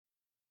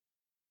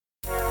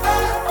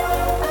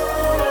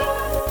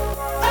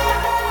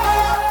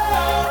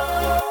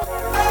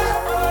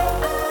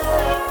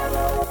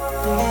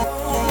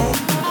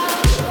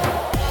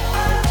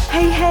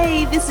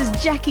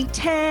Jackie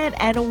Tan,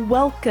 and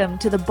welcome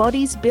to the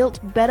Bodies Built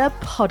Better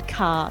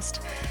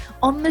podcast.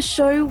 On the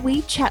show,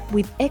 we chat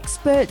with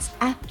experts,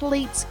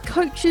 athletes,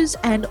 coaches,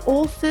 and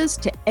authors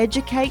to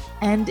educate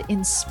and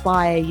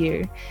inspire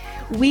you.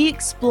 We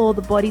explore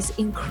the body's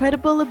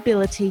incredible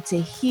ability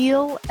to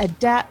heal,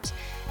 adapt,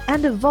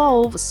 and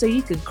evolve so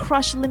you can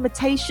crush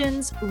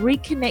limitations,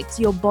 reconnect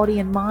your body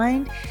and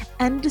mind,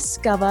 and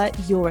discover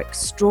your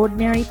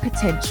extraordinary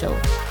potential.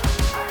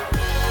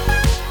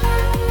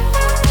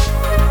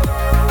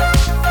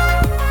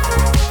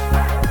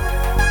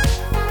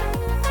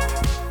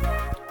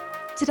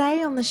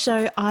 Today on the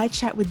show, I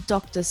chat with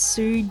Dr.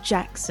 Sue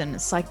Jackson,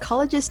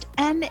 psychologist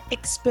and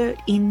expert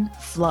in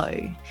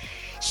flow.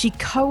 She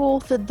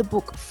co-authored the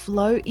book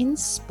Flow in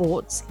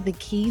Sports, The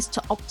Keys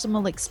to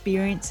Optimal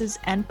Experiences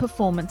and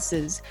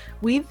Performances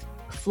with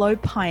flow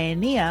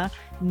pioneer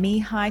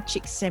Mihaly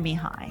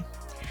Csikszentmihalyi.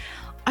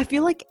 I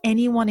feel like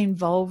anyone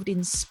involved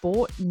in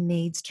sport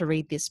needs to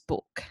read this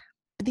book.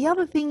 But the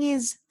other thing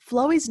is,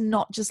 flow is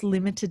not just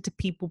limited to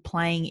people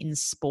playing in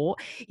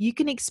sport. You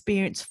can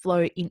experience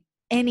flow in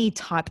any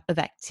type of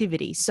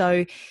activity.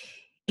 So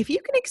if you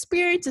can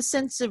experience a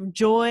sense of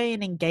joy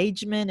and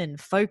engagement and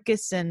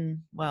focus and,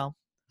 well,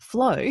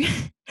 flow,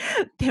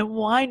 then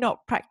why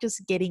not practice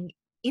getting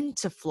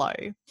into flow?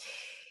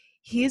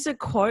 Here's a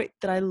quote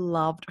that I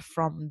loved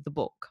from the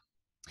book.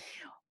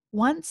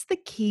 Once the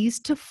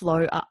keys to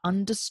flow are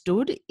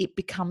understood, it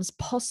becomes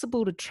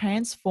possible to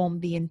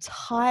transform the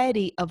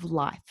entirety of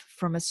life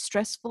from a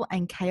stressful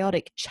and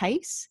chaotic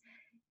chase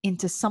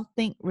into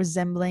something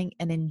resembling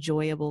an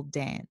enjoyable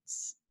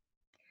dance.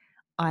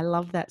 I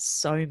love that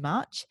so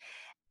much.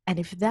 And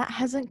if that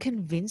hasn't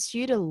convinced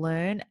you to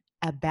learn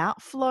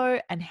about flow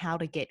and how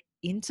to get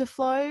into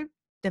flow,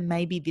 then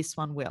maybe this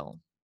one will.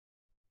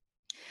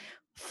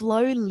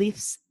 Flow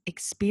lifts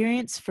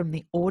experience from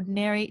the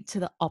ordinary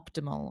to the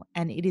optimal,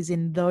 and it is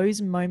in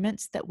those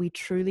moments that we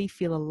truly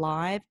feel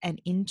alive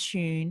and in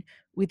tune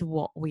with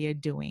what we are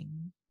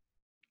doing.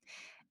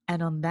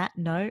 And on that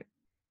note,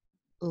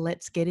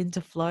 let's get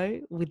into flow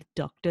with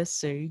Dr.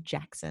 Sue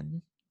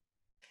Jackson.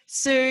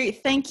 Sue,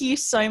 thank you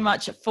so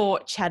much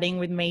for chatting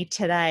with me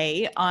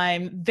today.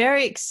 I'm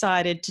very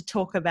excited to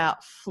talk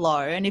about flow.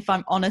 And if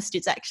I'm honest,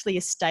 it's actually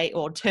a state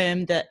or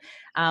term that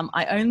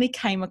I only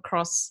came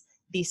across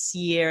this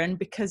year. And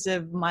because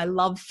of my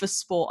love for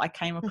sport, I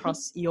came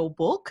across your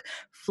book,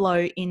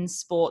 Flow in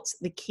Sports,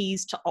 The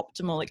Keys to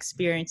Optimal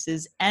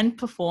Experiences and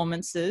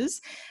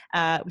Performances,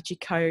 which you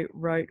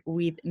co-wrote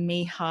with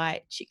Mihaly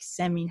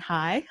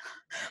Csikszentmihalyi.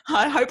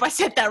 I hope I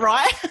said that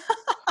right.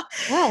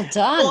 Well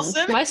done.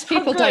 Awesome. Most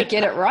people don't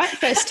get it right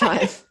first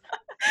time.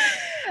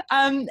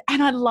 And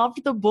I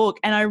loved the book,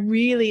 and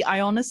I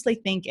honestly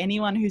think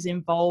anyone who's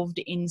involved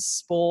in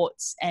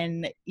sports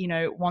and,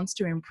 wants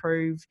to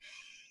improve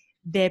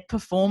their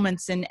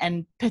performance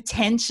and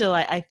potential,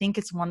 I think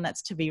it's one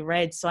that's to be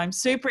read. So I'm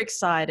super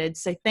excited.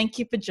 So thank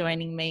you for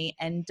joining me.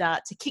 And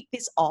to kick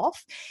this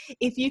off,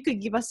 if you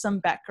could give us some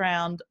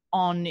background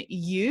on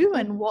you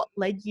and what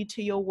led you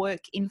to your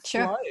work in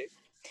flow.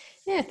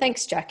 Yeah,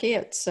 thanks, Jackie.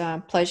 It's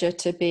a pleasure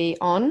to be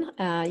on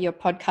your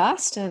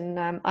podcast,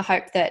 and I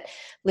hope that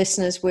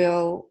listeners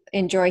will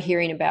enjoy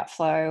hearing about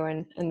flow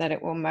and that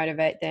it will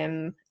motivate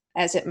them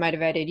as it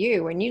motivated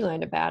you when you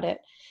learned about it,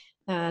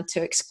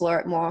 to explore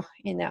it more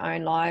in their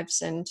own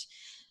lives. And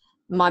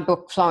my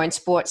book, Flow in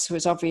Sports,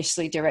 was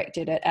obviously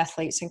directed at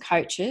athletes and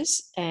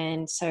coaches.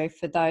 And so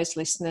for those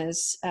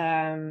listeners,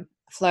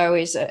 flow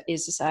is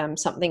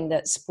something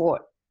that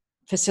sport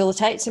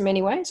facilitates in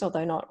many ways,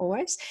 although not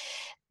always.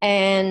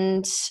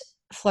 And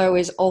flow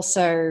is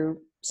also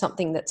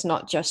something that's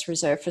not just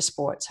reserved for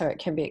sport, so it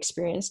can be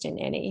experienced in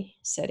any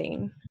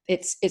setting.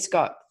 It's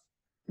got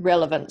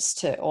relevance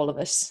to all of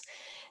us.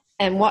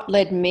 And what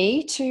led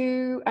me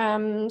to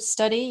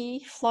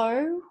study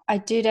flow? I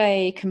did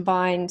a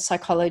combined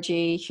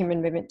psychology,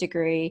 human movement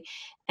degree,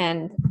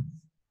 and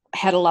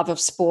had a love of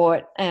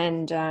sport,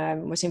 and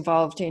was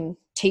involved in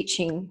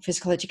teaching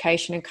physical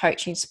education and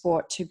coaching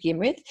sport to begin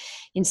with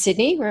in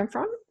Sydney, where I'm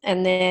from.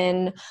 And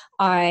then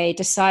I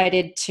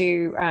decided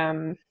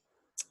to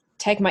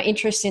take my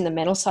interest in the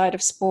mental side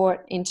of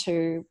sport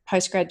into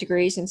postgrad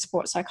degrees in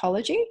sports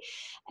psychology.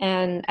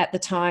 And at the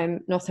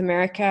time, North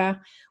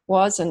America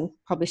was, and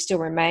probably still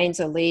remains,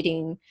 a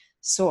leading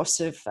source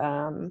of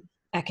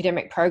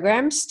academic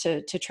programs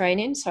to train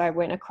in. So I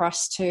went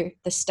across to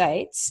the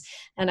States,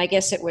 and I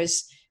guess it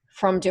was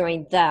from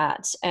doing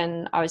that,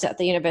 and I was at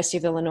the University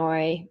of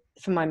Illinois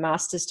for my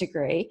master's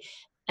degree,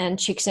 and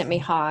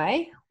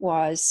Csikszentmihalyi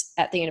was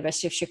at the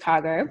University of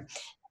Chicago,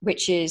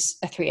 which is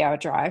a 3-hour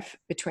drive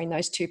between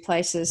those two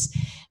places.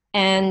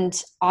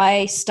 And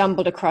I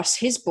stumbled across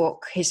his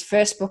book, his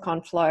first book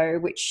on flow,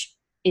 which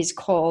is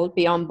called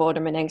Beyond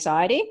Boredom and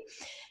Anxiety.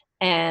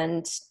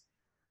 And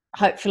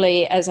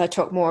hopefully, as I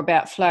talk more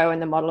about flow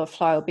and the model of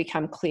flow, it'll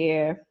become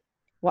clear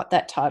what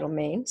that title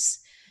means.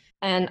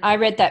 And I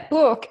read that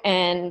book,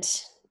 and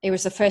it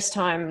was the first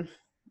time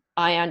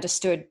I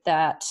understood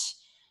that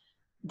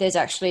there's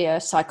actually a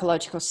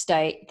psychological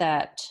state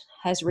that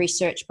has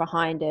research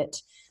behind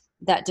it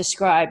that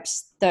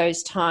describes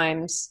those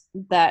times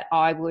that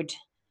I would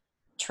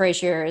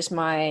treasure as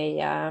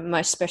my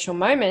most special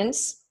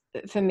moments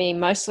for me,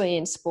 mostly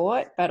in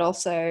sport, but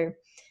also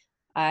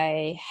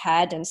I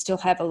had and still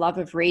have a love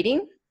of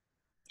reading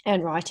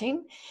and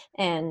writing.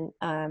 And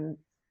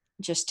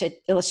just to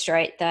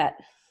illustrate that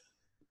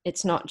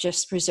it's not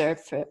just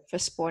reserved for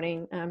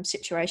sporting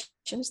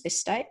situations, this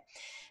state.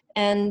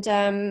 And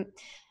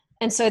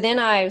so then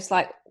I was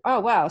like, oh,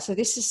 wow, so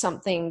this is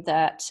something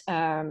that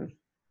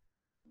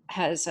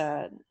has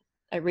a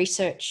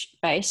research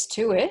base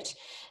to it,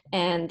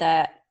 and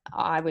that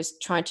I was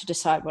trying to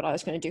decide what I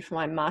was going to do for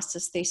my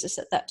master's thesis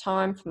at that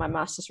time, for my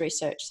master's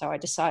research. So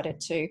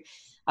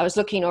I was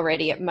looking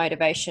already at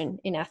motivation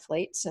in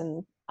athletes,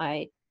 and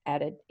I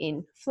added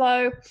in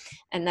flow,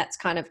 and that's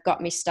kind of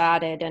got me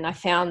started. And I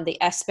found the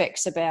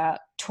aspects about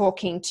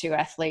talking to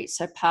athletes.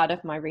 So part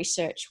of my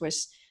research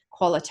was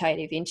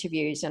qualitative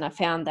interviews, and I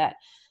found that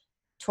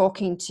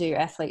talking to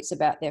athletes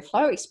about their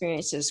flow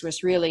experiences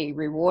was really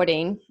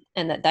rewarding,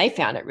 and that they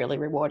found it really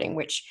rewarding,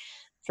 which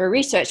for a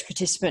research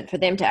participant, for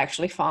them to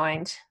actually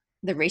find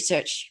the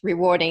research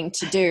rewarding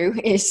to do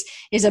is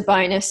a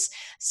bonus.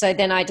 So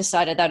then I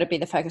decided that would be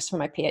the focus for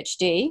my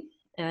PhD.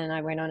 And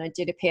I went on and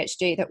did a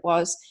PhD that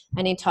was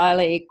an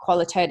entirely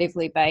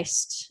qualitatively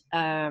based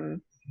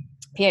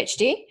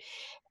PhD,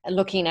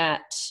 looking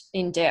at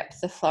in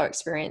depth the flow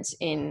experience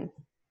in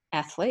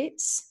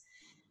athletes.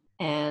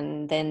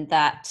 And then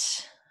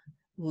that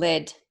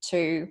led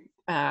to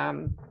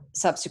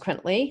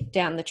subsequently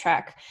down the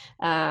track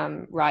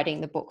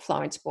writing the book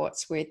Flow in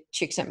Sports with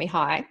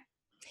Csikszentmihalyi.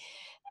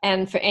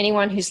 And for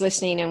anyone who's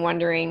listening and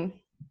wondering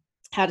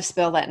how to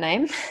spell that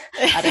name,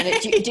 I don't know,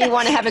 do you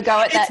want to have a go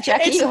at that,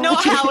 Jackie? It's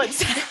not how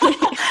it's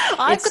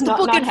I've got the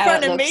book in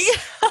front of me.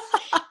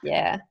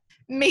 Yeah.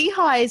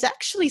 Mihai is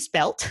actually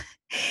spelt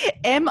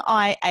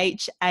Mihaly.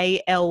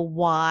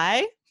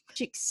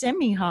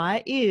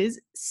 Csikszentmihalyi is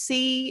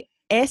Csikszentmihalyi.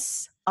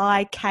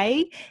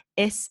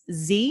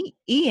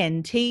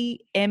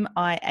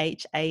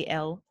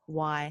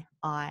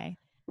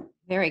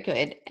 Very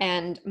good.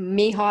 And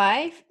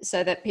Mihai,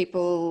 so that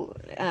people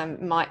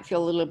might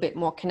feel a little bit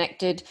more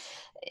connected,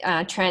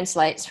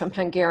 translates from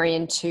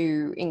Hungarian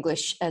to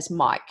English as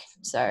Mike.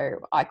 So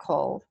I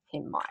call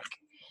him Mike.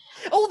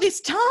 All this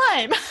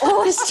time.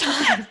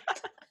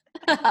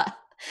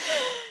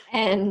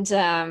 And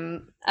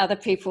other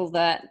people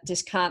that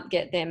just can't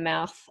get their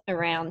mouth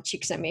around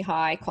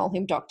Csikszentmihalyi call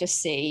him Dr.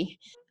 C.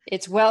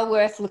 It's well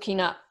worth looking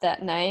up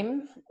that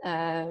name.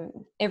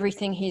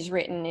 Everything he's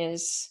written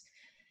is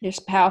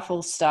just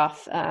powerful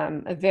stuff,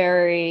 a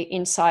very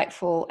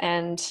insightful,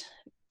 and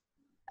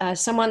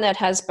someone that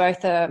has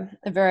both a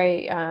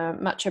very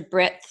much a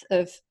breadth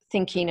of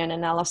thinking and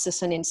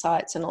analysis and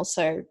insights, and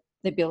also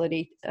the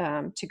ability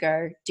to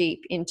go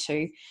deep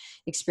into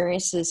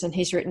experiences. And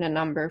he's written a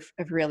number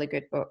of really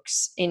good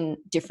books in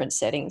different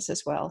settings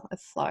as well of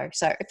flow.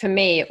 So for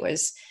me, it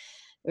was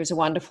a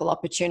wonderful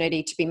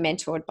opportunity to be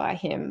mentored by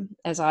him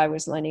as I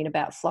was learning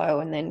about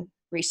flow and then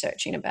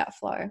researching about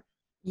flow.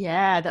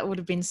 Yeah, that would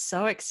have been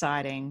so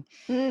exciting.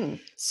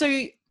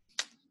 So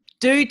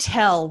do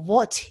tell,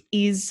 what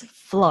is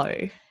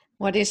flow?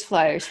 What is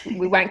flow?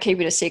 We won't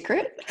keep it a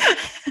secret.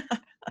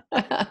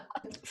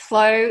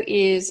 Flow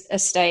is a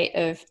state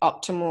of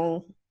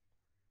optimal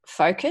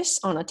focus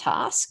on a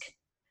task,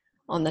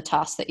 on the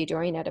task that you're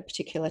doing at a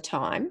particular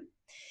time.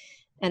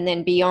 And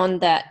then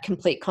beyond that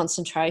complete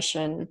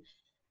concentration,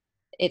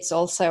 it's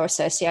also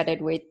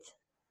associated with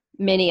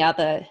many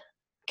other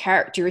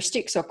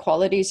characteristics or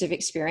qualities of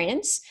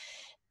experience.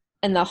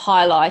 And the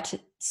highlights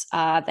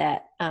are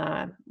that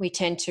we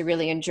tend to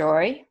really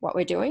enjoy what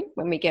we're doing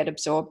when we get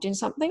absorbed in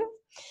something,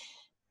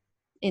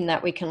 in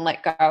that we can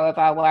let go of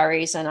our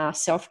worries and our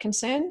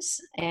self-concerns.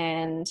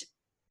 And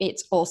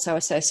it's also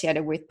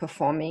associated with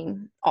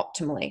performing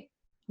optimally.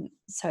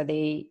 So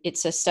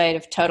it's a state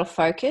of total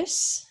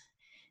focus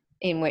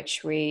in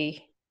which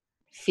we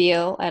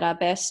feel at our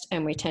best,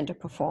 and we tend to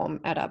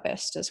perform at our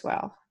best as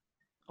well.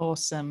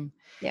 Awesome.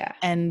 Yeah.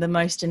 And the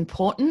most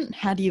important,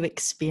 how do you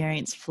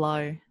experience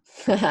flow?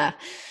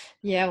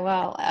 Yeah,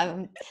 well,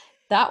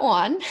 that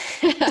one.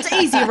 It's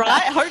easy,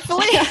 right?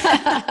 Hopefully.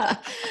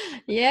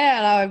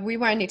 Yeah, no, we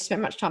won't need to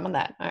spend much time on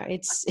that. No,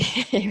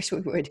 yes,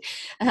 we would.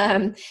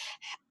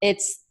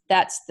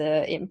 That's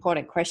the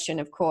important question,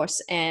 of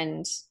course,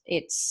 and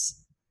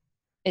it's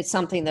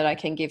something that I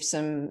can give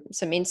some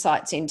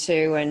insights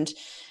into,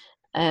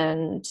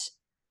 and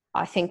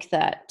I think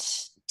that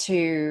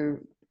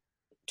to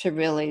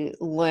really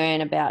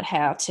learn about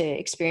how to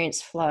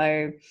experience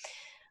flow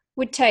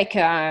would take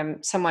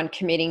someone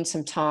committing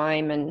some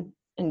time and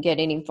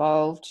getting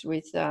involved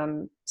with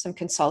some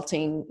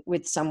consulting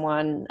with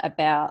someone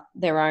about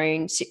their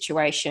own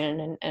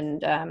situation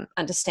and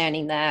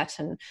understanding that,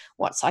 and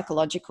what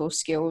psychological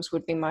skills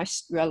would be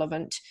most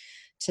relevant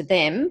to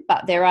them.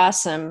 But there are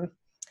some,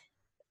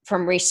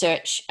 from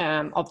research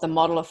of the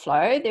model of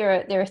flow,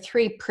 there are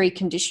 3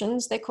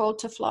 preconditions, they're called,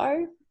 to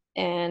flow.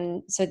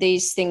 And so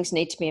these things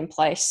need to be in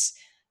place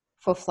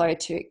for flow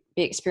to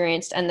be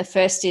experienced. And the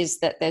first is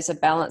that there's a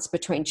balance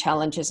between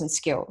challenges and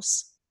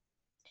skills.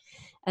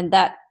 And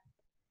that,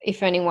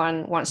 if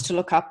anyone wants to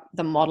look up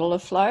the model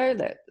of flow,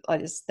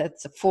 that's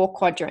a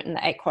 4-quadrant and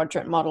the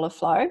 8-quadrant model of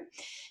flow.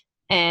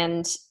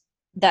 And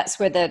that's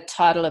where the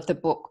title of the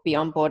book,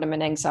 Beyond Boredom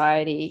and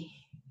Anxiety,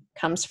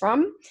 comes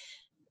from.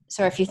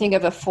 So if you think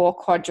of a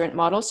 4-quadrant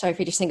model, so if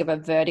you just think of a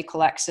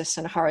vertical axis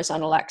and a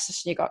horizontal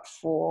axis, you've got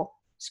 4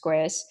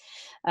 squares.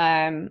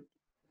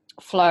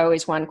 Flow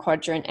is 1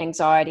 quadrant,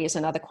 anxiety is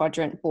another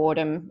quadrant,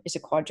 boredom is a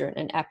quadrant,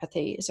 and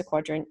apathy is a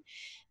quadrant.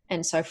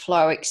 And so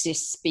flow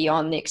exists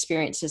beyond the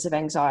experiences of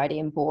anxiety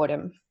and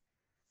boredom.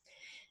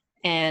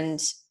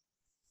 And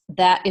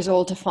that is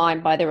all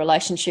defined by the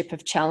relationship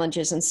of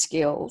challenges and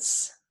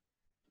skills.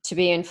 To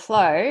be in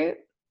flow,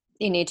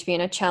 you need to be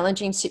in a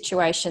challenging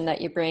situation that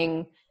you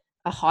bring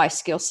a high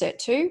skill set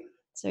to.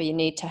 So you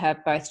need to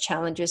have both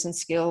challenges and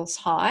skills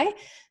high.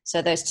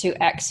 So those 2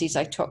 axes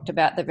I talked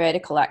about, the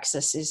vertical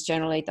axis is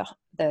generally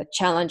the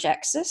challenge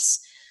axis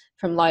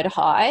from low to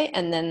high,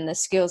 and then the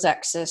skills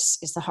axis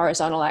is the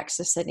horizontal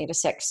axis that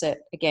intersects it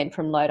again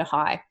from low to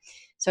high.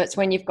 So it's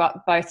when you've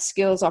got both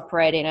skills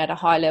operating at a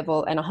high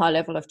level and a high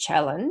level of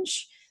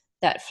challenge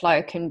that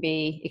flow can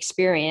be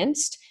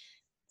experienced.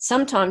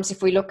 Sometimes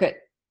if we look at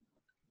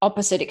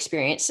opposite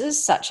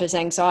experiences, such as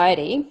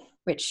anxiety,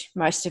 which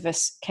most of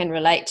us can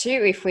relate to,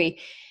 if we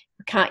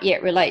can't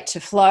yet relate to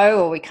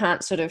flow, or we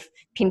can't sort of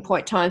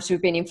pinpoint times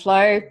we've been in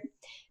flow,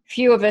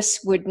 few of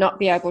us would not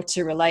be able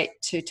to relate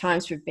to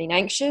times we've been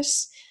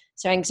anxious.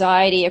 So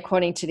anxiety,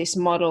 according to this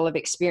model of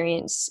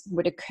experience,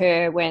 would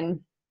occur when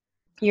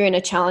you're in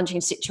a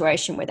challenging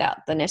situation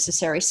without the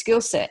necessary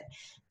skill set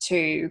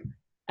to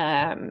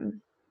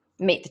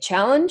meet the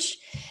challenge.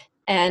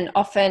 And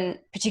often,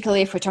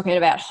 particularly if we're talking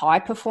about high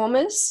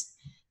performers,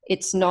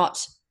 it's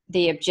not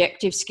the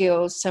objective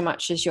skills so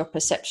much as your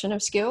perception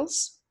of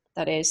skills.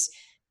 That is,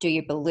 do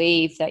you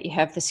believe that you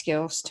have the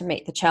skills to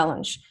meet the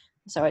challenge?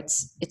 So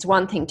it's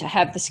one thing to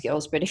have the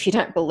skills, but if you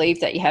don't believe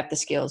that you have the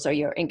skills, or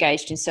you're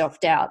engaged in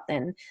self-doubt,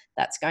 then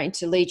that's going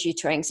to lead you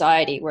to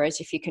anxiety. Whereas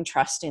if you can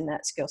trust in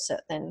that skill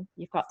set, then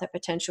you've got the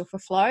potential for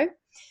flow.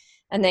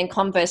 And then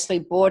conversely,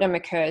 boredom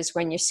occurs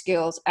when your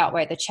skills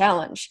outweigh the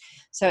challenge.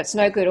 So it's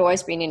no good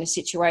always being in a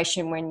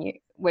situation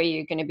where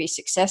you're going to be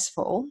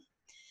successful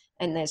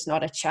and there's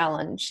not a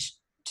challenge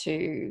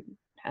to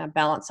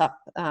balance up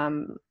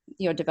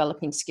your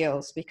developing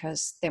skills,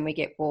 because then we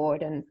get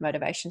bored and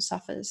motivation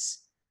suffers.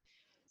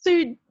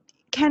 So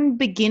can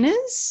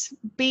beginners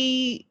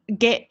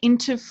get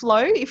into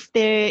flow if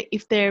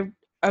they're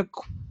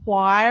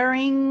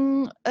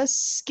acquiring a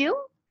skill?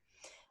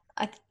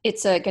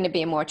 It's going to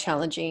be a more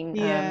challenging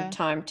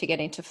time to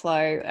get into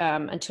flow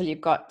until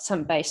you've got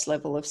some base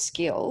level of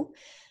skill.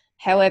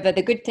 However,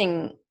 the good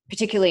thing,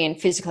 particularly in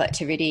physical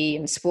activity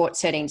and sport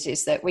settings,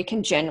 is that we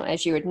can generally,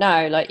 as you would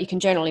know, like you can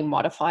generally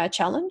modify a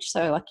challenge.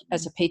 So like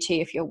as a PT,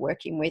 if you're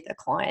working with a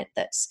client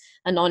that's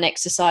a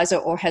non-exerciser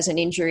or has an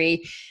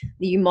injury,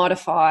 you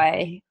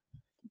modify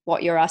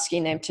what you're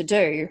asking them to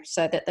do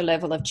so that the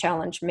level of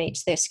challenge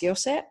meets their skill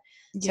set.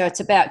 Yeah. So it's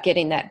about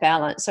getting that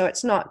balance. So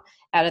it's not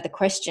out of the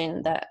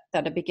question that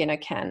a beginner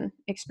can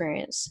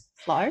experience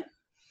flow.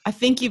 I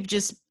think you've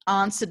just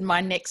answered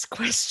my next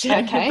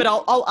question, okay. But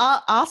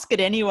I'll ask it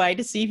anyway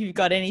to see if you've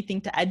got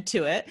anything to add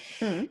to it.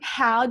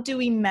 How do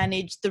we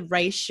manage the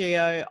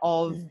ratio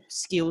of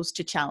skills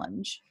to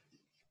challenge?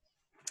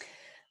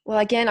 Well,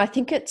 again, I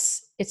think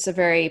it's a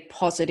very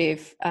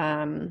positive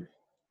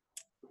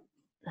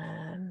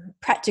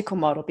practical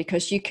model,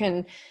 because you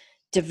can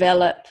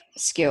develop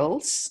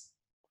skills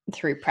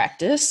through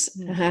practice.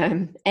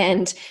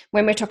 And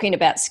when we're talking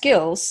about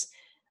skills,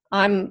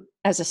 I'm,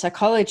 as a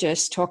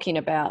psychologist, talking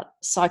about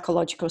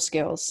psychological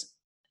skills.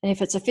 And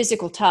if it's a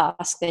physical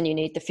task, then you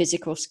need the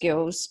physical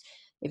skills.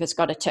 If it's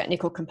got a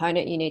technical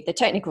component, you need the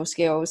technical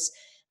skills.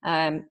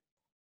 To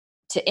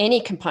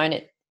any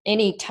component,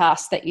 any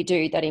task that you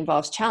do that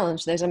involves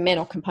challenge, there's a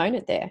mental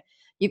component there.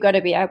 You've got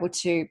to be able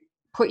to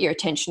put your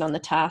attention on the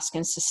task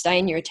and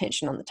sustain your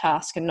attention on the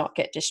task and not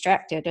get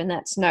distracted. And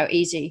that's no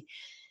easy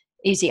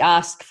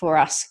ask for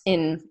us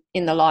in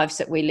the lives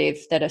that we live,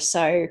 that are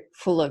so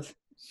full of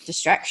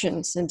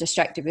distractions and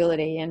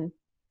distractibility and,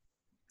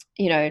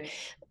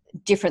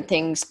 different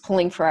things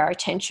pulling for our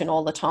attention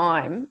all the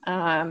time.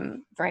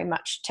 Very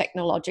much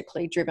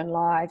technologically driven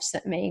lives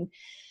that mean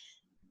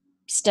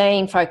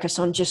staying focused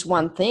on just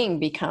one thing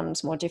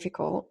becomes more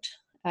difficult.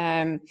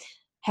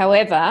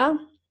 However,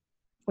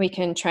 we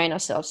can train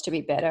ourselves to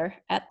be better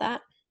at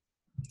that.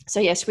 So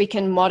yes, we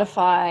can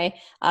modify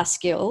our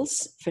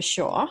skills for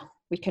sure.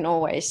 We can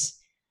always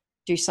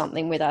do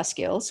something with our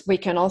skills. We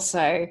can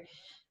also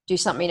do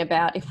something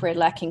about if we're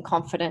lacking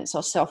confidence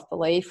or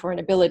self-belief or an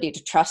ability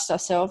to trust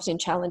ourselves in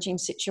challenging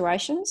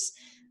situations.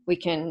 We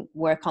can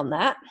work on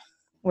that,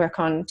 work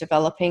on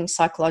developing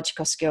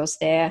psychological skills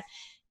there.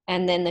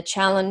 And then the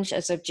challenge,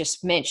 as I've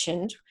just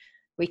mentioned,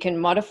 we can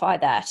modify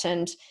that.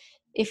 And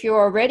if you're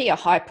already a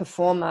high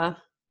performer,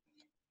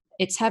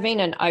 it's having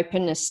an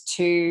openness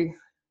to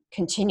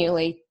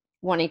continually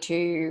wanting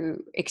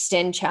to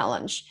extend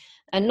challenge.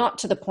 and not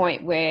to the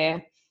point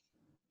where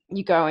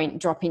you go and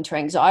drop into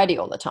anxiety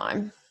all the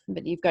time,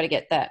 but you've got to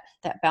get that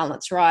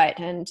balance right.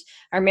 And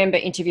I remember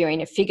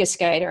interviewing a figure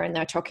skater, and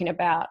they're talking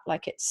about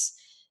like it's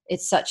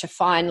such a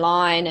fine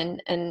line,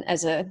 and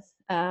as a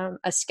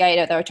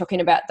skater, they were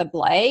talking about the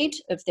blade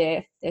of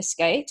their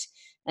skate,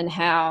 and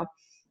how,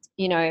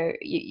 you know,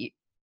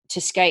 to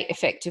skate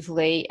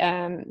effectively,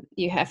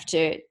 you have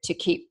to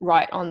keep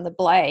right on the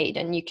blade,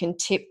 and you can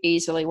tip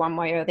easily one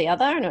way or the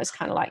other. And it was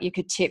kind of like you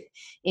could tip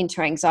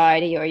into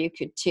anxiety, or you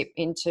could tip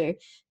into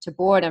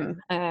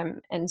boredom.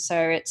 And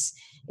so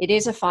it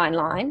is a fine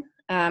line,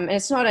 and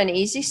it's not an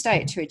easy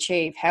state to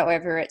achieve.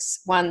 However,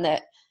 it's one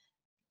that,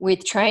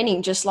 with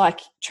training, just like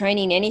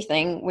training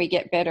anything, we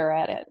get better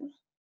at it.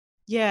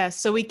 Yeah,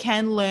 so we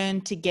can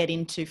learn to get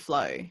into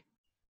flow.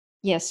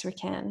 Yes, we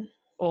can.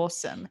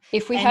 Awesome.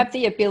 If we have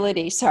the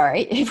ability,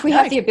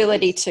 have the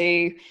ability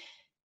to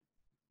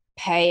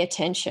pay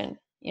attention,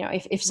 you know,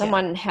 if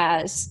someone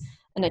has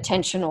an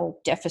attentional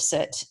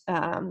deficit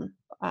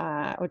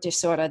or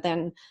disorder,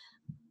 then,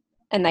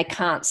 and they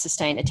can't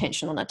sustain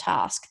attention on a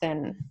task,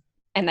 then,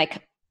 and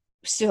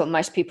still,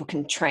 most people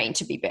can train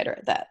to be better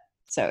at that.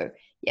 So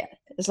yeah,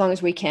 as long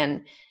as we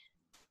can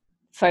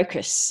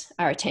focus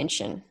our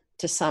attention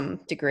to some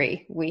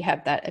degree, we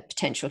have that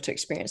potential to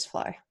experience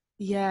flow.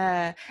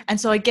 Yeah. And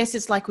so I guess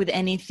it's like with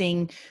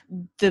anything,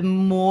 the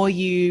more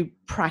you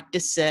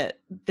practice it,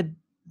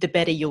 the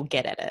better you'll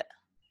get at it.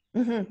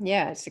 Mm-hmm.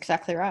 Yeah, it's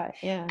exactly right.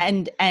 Yeah.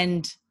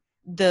 And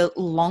the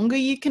longer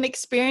you can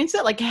experience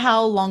it, like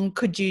how long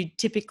could you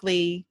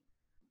typically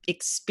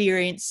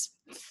experience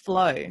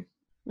flow?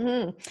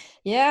 Mm-hmm.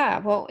 Yeah.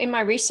 Well, in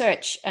my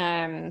research,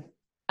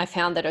 I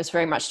found that it was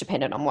very much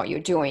dependent on what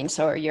you're doing.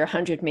 So you're a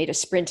 100-meter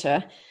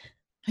sprinter,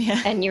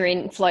 and you're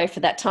in flow for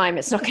that time,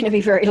 it's not going to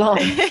be very long.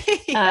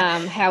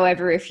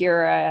 However, if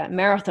you're a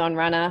marathon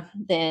runner,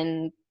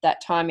 then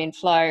that time in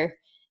flow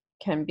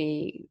can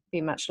be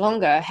much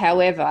longer.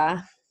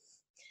 However,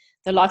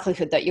 the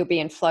likelihood that you'll be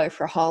in flow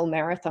for a whole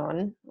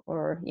marathon,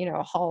 or, you know,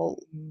 a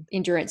whole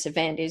endurance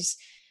event is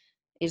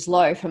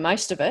low for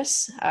most of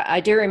us.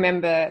 I do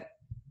remember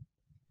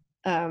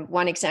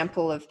one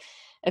example of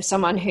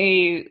someone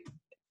who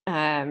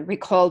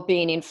recalled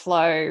being in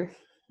flow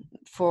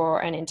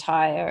for an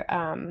entire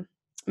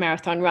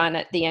marathon run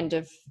at the end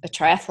of a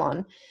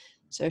triathlon.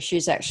 So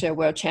she's actually a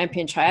world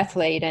champion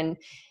triathlete,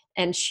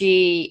 and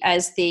she,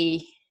 as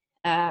the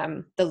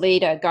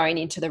leader going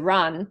into the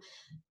run,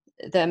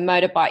 the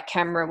motorbike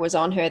camera was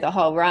on her the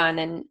whole run,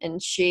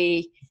 and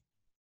she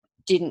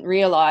didn't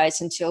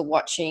realize until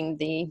watching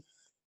the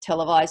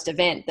televised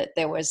event that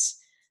there was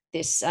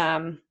this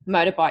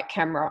motorbike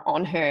camera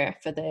on her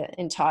for the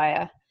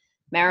entire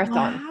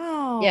marathon.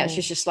 Wow. Yeah,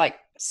 she's just like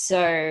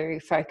so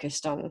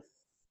focused on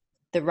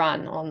the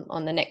run,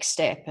 on the next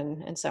step,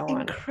 and so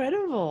on.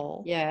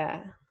 Incredible.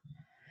 Yeah.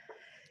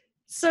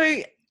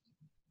 So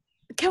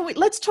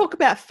let's talk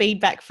about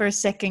feedback for a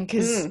second,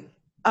 because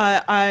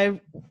I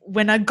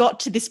when I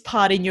got to this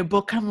part in your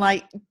book, I'm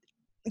like,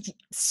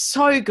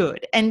 so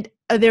good. And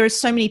there are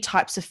so many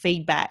types of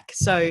feedback.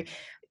 So,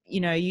 you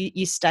know,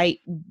 you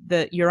state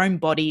that your own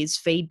body is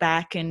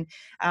feedback, and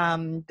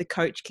the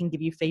coach can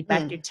give you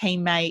feedback, your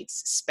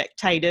teammates,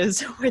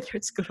 spectators, whether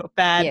it's good or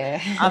bad.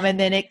 And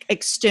then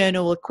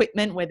external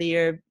equipment, whether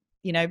you're,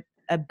 you know,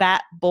 a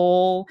bat,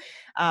 ball,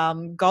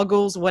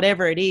 goggles,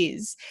 whatever it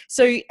is.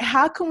 So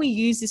how can we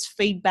use this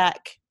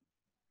feedback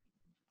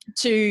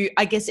to,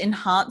 I guess,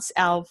 enhance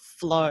our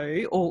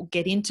flow or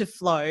get into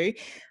flow,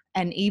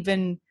 and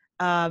even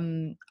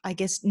I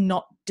guess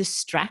not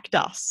distract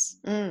us?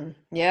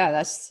 Yeah,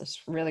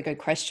 that's really good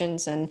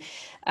questions. And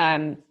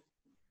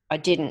I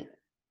didn't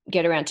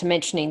get around to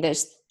mentioning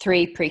there's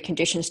 3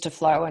 preconditions to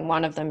flow, and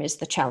one of them is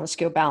the challenge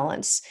skill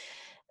balance.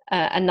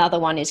 Another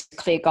one is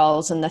clear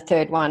goals, and the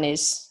third one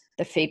is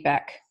the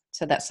feedback.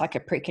 So that's like a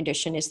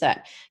precondition, is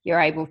that you're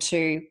able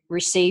to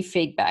receive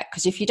feedback.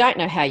 Because if you don't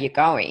know how you're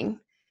going,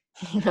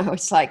 you know,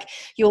 it's like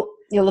you'll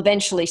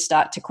eventually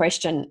start to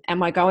question,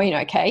 am I going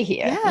okay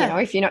here? You know,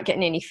 if you're not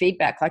getting any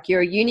feedback, like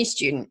you're a uni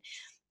student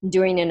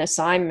doing an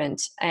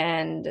assignment,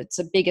 and it's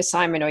a big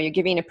assignment, or you're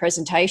giving a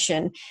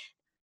presentation,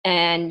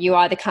 and you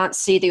either can't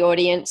see the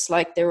audience,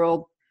 like they're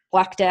all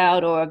blacked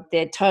out, or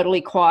they're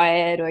totally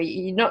quiet, or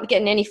you're not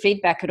getting any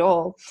feedback at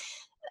all,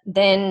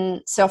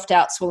 then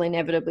self-doubts will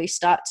inevitably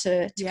start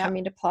to come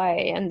into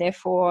play. And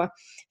therefore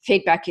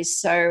feedback is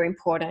so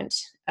important.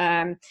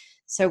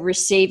 So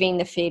receiving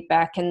the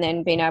feedback and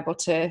then being able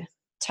to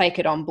take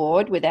it on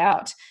board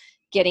without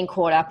getting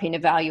caught up in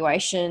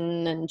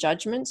evaluation and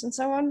judgments and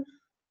so on,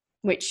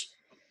 which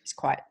is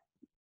quite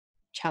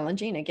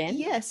challenging again.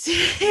 Yes.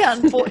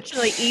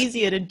 Unfortunately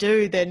easier to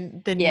do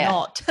than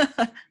not.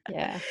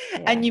 Yeah.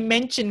 And you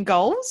mentioned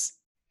goals.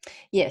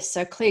 Yes.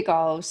 So clear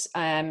goals,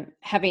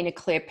 having a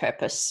clear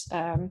purpose,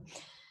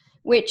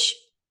 which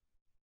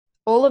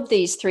all of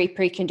these 3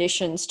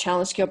 preconditions,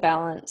 challenge skill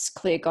balance,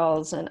 clear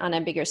goals, and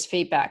unambiguous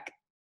feedback,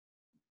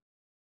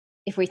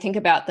 if we think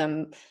about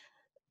them,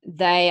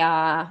 they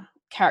are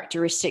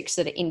characteristics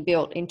that are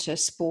inbuilt into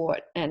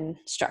sport and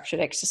structured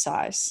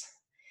exercise.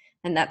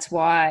 And that's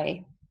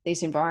why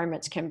these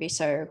environments can be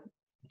so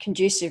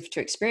conducive to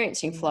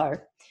experiencing flow.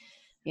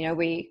 You know,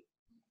 we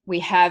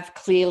have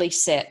clearly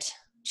set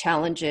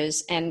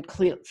challenges and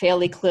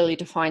fairly clearly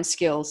defined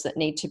skills that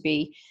need to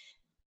be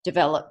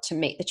developed to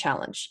meet the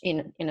challenge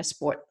in a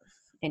sport,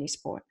 any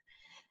sport.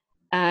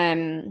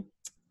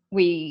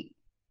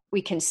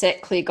 We can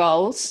set clear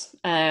goals,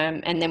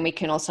 and then we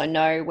can also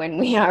know when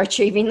we are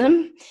achieving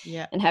them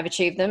and have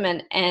achieved them.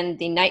 And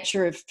the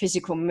nature of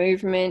physical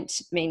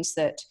movement means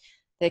that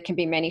there can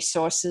be many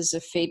sources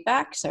of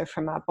feedback. So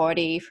from our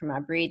body, from our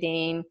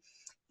breathing,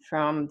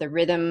 from the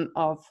rhythm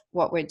of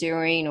what we're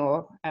doing,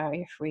 or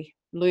if we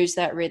lose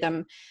that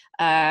rhythm.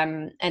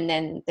 And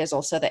then there's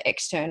also the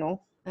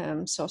external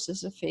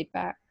sources of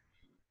feedback.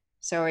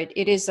 So it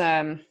is,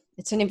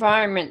 it's an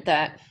environment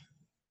that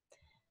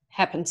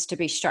happens to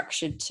be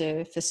structured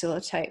to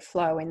facilitate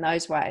flow in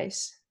those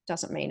ways.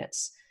 Doesn't mean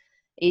it's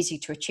easy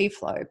to achieve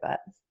flow, but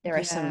there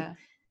are some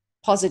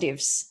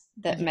positives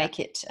that make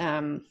it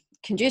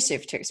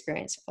conducive to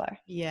experience flow.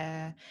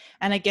 Yeah.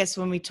 And I guess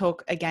when we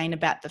talk again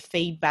about the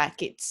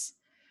feedback, it's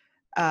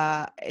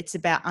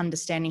about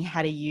understanding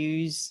how to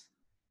use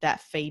that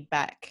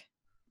feedback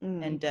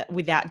and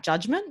without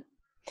judgment.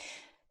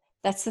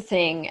 That's the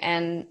thing.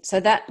 And so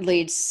that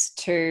leads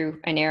to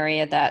an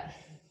area that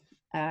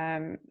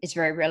is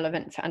very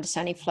relevant for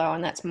understanding flow,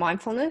 and that's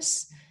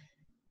mindfulness.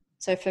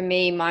 So for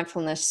me,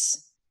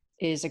 mindfulness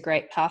is a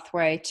great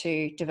pathway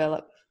to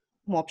develop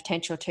more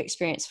potential to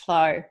experience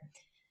flow.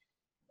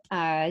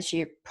 As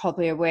you're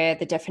probably aware,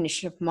 the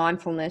definition of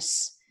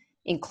mindfulness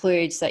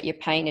includes that you're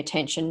paying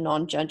attention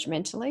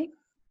non-judgmentally.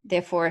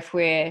 Therefore, if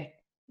we're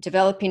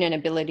developing an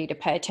ability to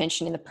pay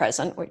attention in the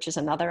present, which is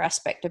another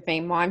aspect of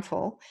being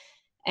mindful,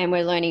 and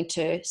we're learning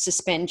to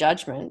suspend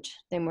judgment,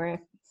 then we're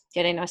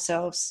getting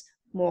ourselves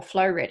more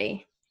flow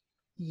ready.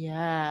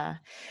 Yeah.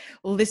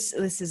 Well, this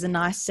is a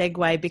nice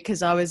segue,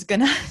 because I was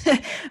gonna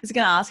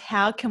ask,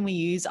 how can we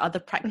use other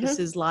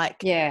practices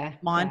like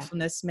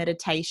mindfulness,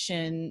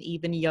 meditation,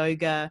 even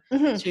yoga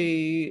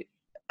to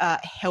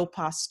help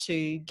us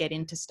to get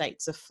into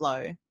states of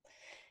flow?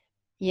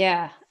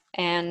 Yeah,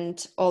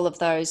 and all of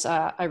those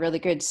are really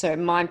good. So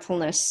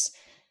mindfulness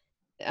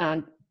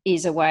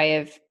is a way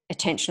of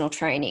attentional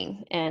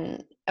training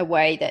and a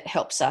way that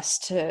helps us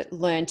to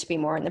learn to be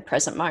more in the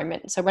present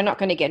moment. So we're not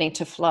going to get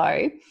into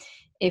flow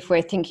if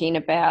we're thinking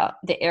about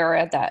the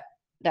error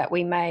that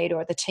we made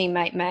or the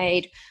teammate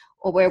made,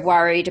 or we're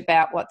worried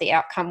about what the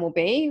outcome will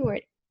be.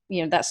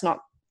 That's not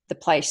the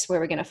place where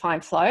we're going to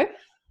find flow.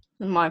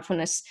 And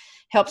mindfulness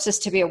helps us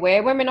to be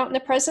aware when we're not in the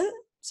present,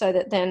 so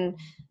that then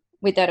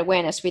with that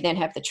awareness, we then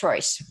have the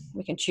choice.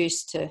 We can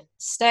choose to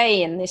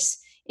stay in this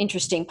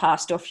interesting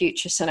past or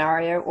future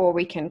scenario, or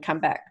we can come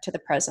back to the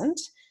present.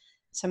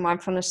 So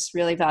mindfulness is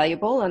really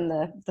valuable, and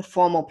the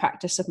formal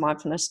practice of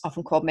mindfulness,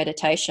 often called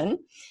meditation.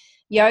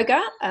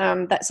 Yoga,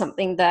 that's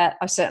something that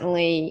I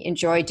certainly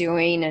enjoy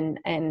doing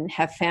and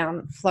have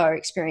found flow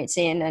experience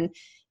in. And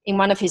in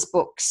one of his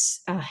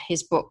books,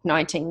 his book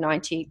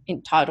 1990,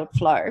 entitled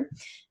Flow,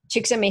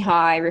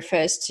 Csikszentmihalyi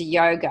refers to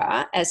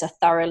yoga as a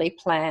thoroughly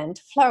planned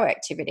flow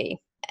activity.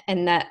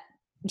 And that,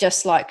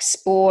 just like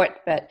sport,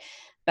 but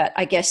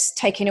I guess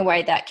taking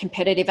away that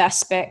competitive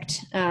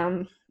aspect,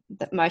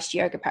 that most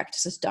yoga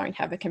practices don't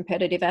have a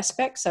competitive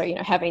aspect. So,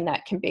 having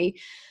that can be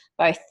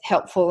both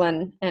helpful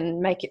and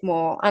make it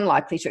more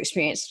unlikely to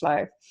experience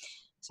flow.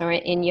 So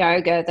in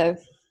yoga,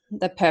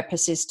 the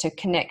purpose is to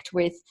connect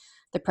with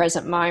the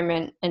present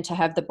moment and to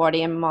have the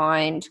body and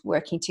mind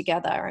working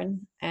together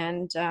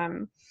and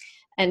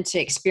to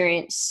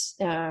experience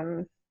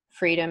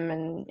freedom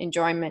and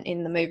enjoyment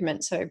in the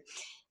movement. So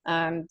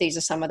these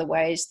are some of the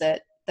ways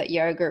that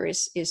yoga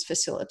is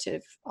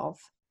facilitative of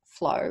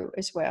flow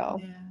as well.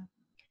 Yeah.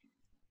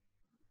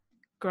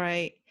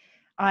 Great.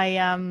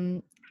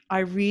 I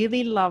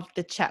really loved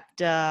the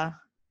chapter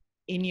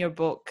in your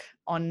book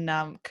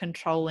on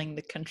controlling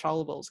the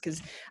controllables,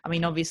 because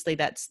obviously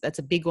that's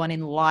a big one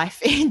in life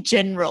in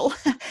general.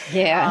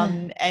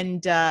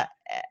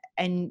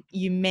 And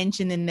you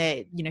mentioned in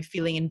there,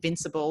 feeling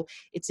invincible,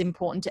 it's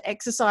important to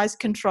exercise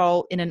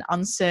control in an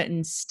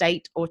uncertain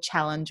state or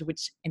challenge,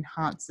 which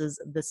enhances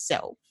the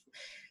self.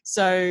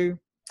 So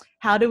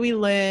how do we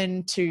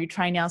learn to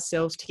train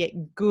ourselves to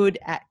get good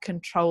at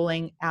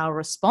controlling our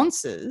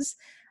responses?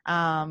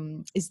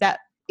 Is that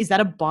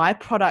a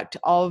byproduct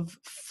of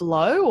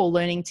flow, or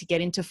learning to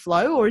get into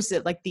flow, or is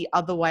it like the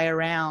other way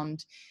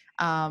around?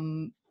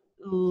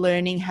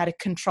 Learning how to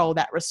control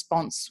that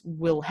response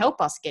will help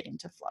us get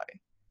into flow.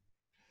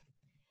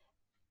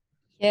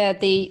 Yeah,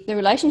 the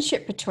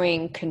relationship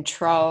between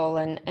control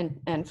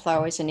and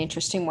flow is an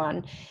interesting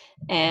one.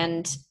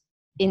 And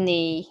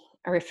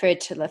I referred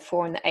to the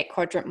 4 and the 8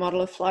 quadrant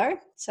model of flow.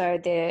 So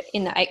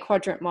in the 8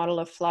 quadrant model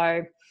of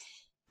flow,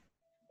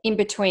 in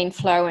between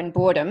flow and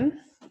boredom,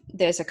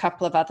 there's a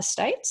couple of other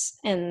states.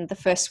 And the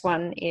first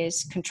one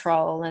is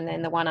control. And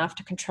then the one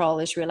after control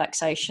is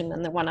relaxation.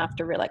 And the one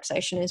after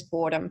relaxation is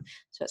boredom.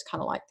 So it's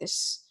kind of like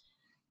this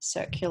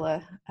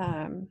circular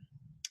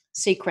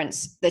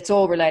sequence that's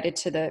all related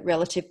to the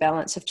relative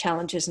balance of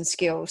challenges and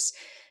skills.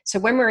 So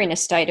when we're in a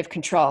state of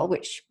control,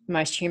 which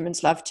most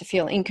humans love to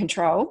feel in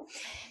control,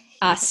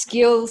 our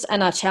skills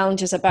and our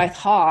challenges are both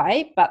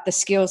high, but the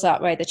skills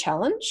outweigh the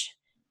challenge.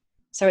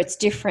 So it's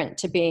different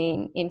to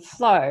being in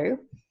flow,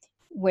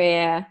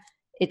 where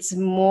it's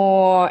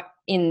more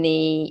in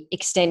the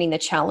extending the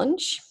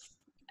challenge.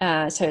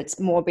 So it's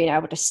more being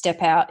able to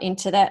step out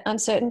into that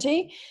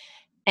uncertainty.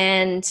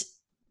 And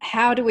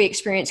how do we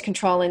experience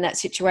control in that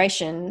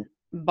situation?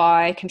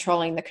 By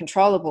controlling the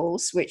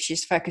controllables, which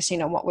is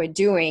focusing on what we're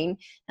doing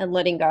and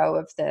letting go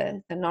of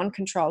the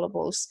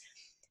non-controllables.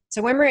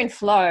 So when we're in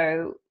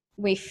flow,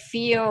 we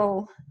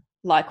feel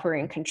like we're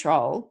in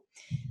control,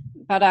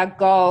 but our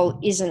goal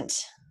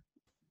isn't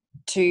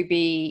to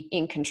be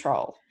in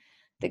control.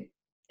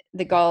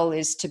 The goal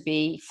is to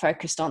be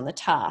focused on the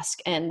task,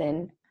 and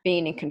then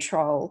being in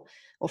control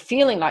or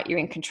feeling like you're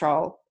in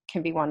control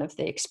can be one of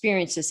the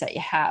experiences that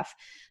you have.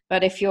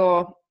 But if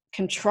you're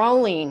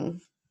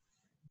controlling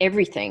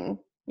everything,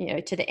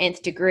 to the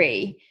nth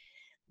degree,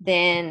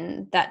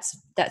 then that's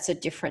a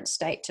different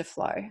state to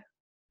flow.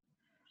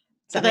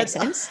 Does that make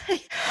sense?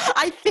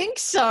 I think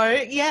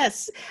so.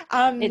 Yes.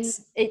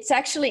 It's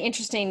actually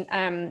interesting.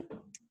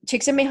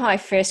 Csikszentmihalyi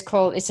first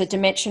called, it's a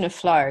dimension of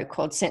flow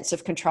called sense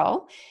of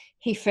control.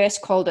 He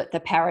first called it the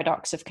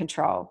paradox of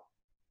control.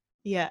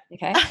 Yeah.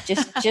 Okay.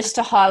 Just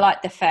to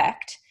highlight the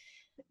fact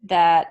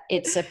that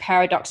it's a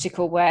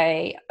paradoxical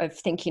way of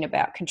thinking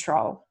about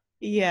control.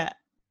 Yeah.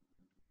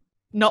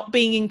 Not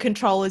being in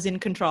control is in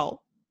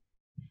control.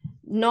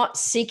 Not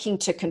seeking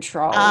to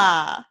control.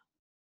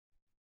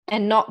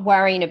 And not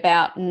worrying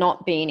about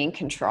not being in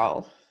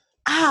control.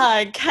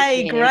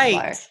 Okay,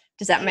 great.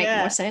 Does that make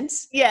more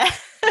sense? Yeah.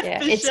 Yeah.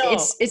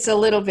 It's a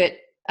little bit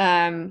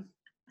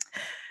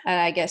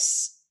I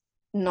guess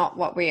not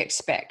what we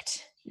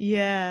expect.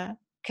 Yeah.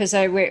 Because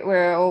we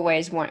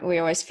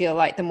always feel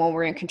like the more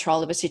we're in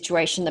control of a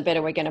situation, the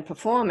better we're going to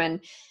perform.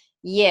 And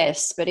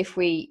yes, but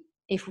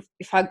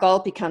if our goal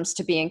becomes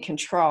to be in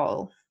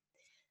control,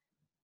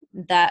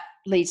 that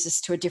leads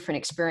us to a different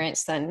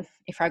experience than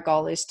if our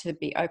goal is to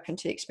be open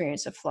to the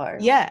experience of flow.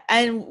 Yeah,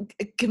 and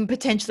it can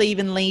potentially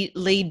even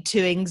lead to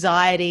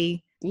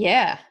anxiety.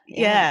 Yeah.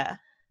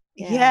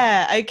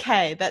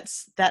 Okay,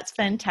 that's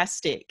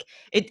fantastic.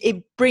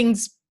 It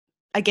brings,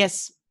 I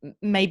guess,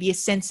 maybe a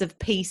sense of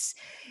peace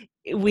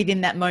within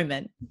that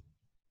moment.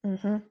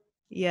 Mm-hmm.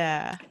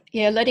 Yeah,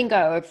 letting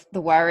go of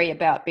the worry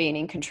about being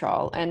in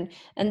control, and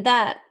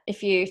that,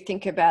 if you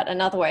think about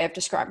another way of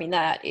describing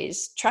that,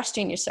 is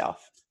trusting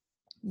yourself.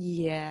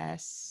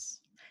 Yes.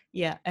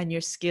 Yeah, and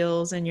your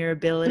skills and your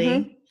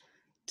ability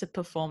to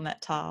perform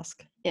that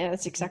task. Yeah,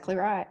 that's exactly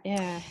right.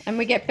 Yeah, and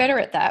we get better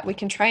at that. We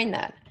can train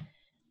that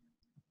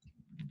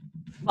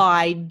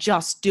by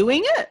just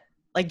doing it,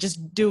 like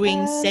just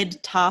doing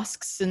said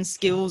tasks and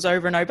skills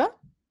over and over.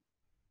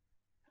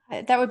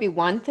 That would be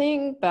one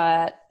thing,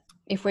 but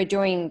if we're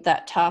doing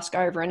that task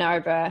over and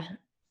over,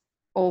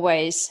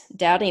 always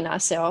doubting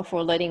ourselves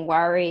or letting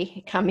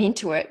worry come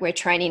into it, we're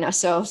training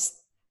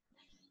ourselves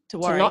to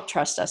not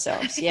trust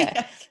ourselves. Yeah.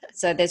 Yes.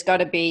 So there's got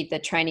to be the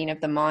training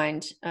of the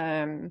mind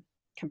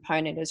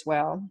component as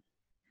well.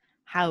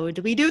 How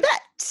do we do that?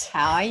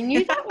 I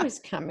knew that was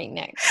coming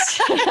next.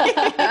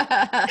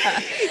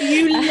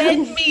 You led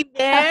me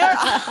there.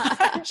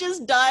 I'm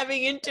just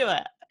diving into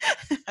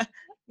it.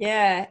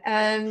 Yeah.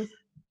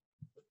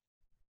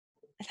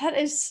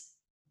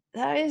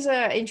 That is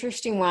an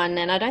interesting one.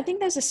 And I don't think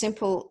there's a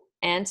simple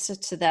answer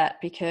to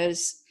that,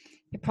 because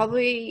it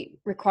probably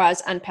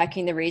requires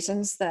unpacking the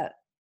reasons that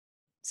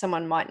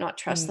someone might not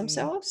trust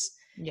themselves.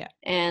 Yeah.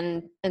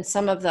 And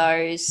some of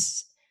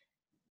those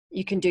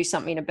you can do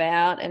something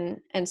about,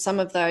 and some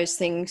of those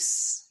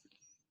things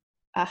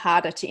are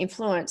harder to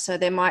influence. So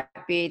there might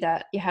be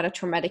that you had a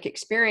traumatic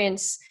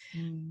experience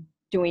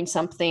doing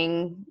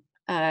something,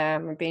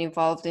 or being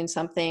involved in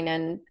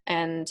something,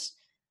 and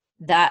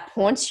that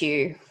haunts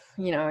you,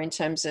 in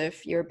terms of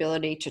your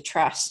ability to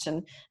trust,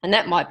 and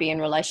that might be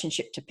in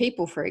relationship to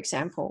people, for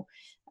example.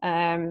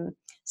 So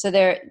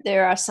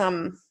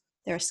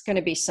there's going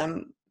to be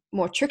some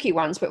more tricky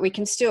ones, but we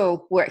can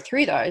still work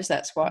through those.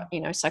 That's what,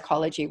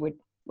 psychology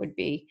would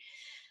be,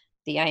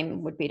 the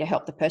aim would be to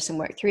help the person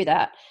work through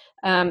that.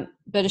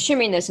 But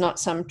assuming there's not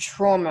some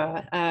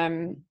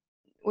trauma,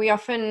 we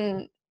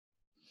often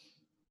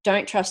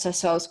don't trust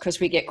ourselves because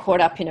we get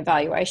caught up in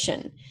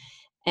evaluation,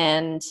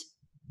 and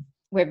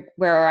we're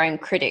our own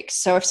critics.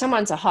 So if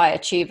someone's a high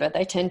achiever,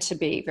 they tend to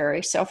be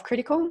very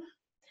self-critical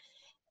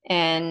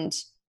and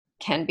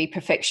can be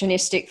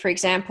perfectionistic, for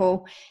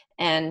example.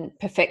 And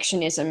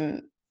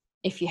perfectionism,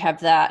 if you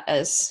have that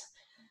as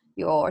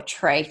your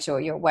trait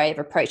or your way of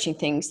approaching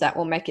things, that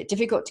will make it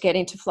difficult to get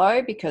into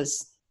flow,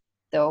 because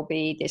there'll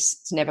be this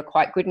 "it's never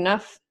quite good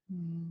enough"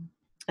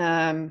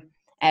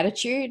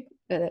 attitude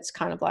that's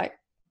kind of like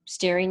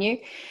steering you.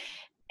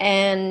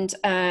 And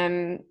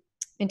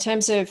in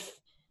terms of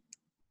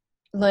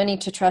learning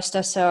to trust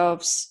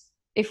ourselves,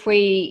 if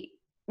we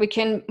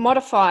can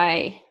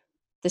modify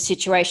the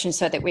situation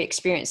so that we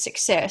experience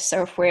success.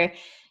 So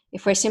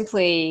if we're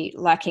simply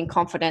lacking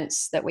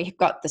confidence that we've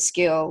got the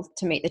skill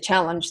to meet the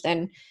challenge,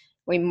 then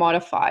we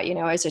modify,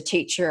 as a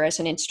teacher, as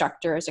an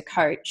instructor, as a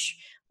coach,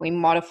 we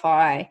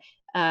modify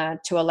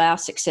to allow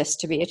success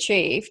to be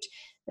achieved,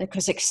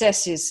 because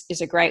success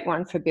is a great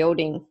one for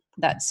building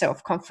that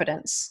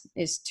self-confidence,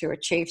 is to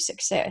achieve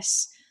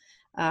success,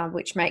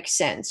 which makes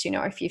sense.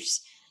 If you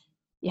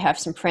have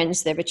some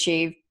friends, they've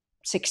achieved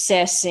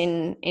success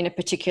in a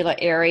particular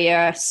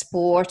area,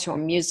 sport or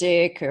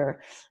music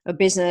or a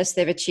business,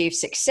 they've achieved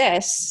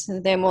success,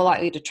 they're more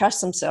likely to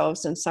trust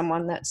themselves than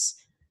someone that's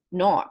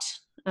not.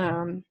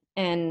 And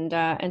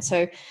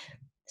so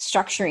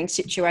structuring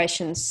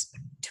situations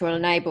to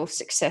enable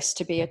success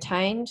to be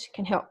attained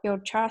can help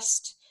build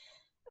trust.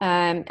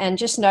 And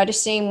just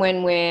noticing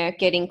when we're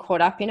getting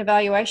caught up in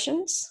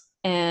evaluations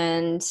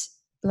and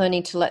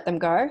learning to let them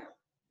go.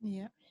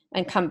 Yeah.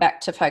 And come back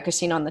to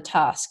focusing on the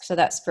task. So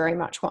that's very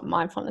much what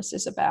mindfulness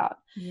is about.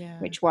 Yeah.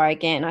 Which why,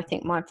 again, I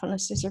think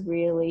mindfulness is a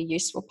really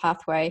useful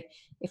pathway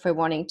if we're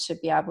wanting to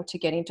be able to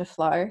get into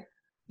flow.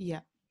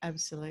 Yeah,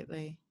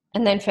 absolutely.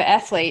 And then for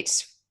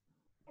athletes,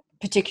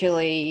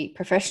 particularly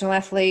professional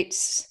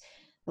athletes,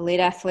 elite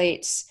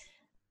athletes,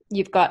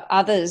 you've got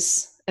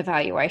others'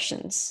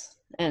 evaluations.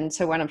 And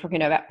so when I'm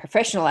talking about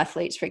professional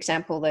athletes, for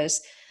example,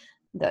 there's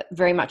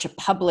very much a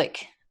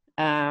public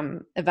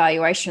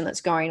evaluation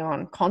that's going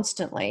on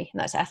constantly, and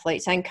that's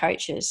athletes and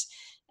coaches,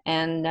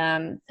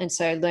 and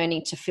so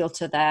learning to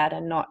filter that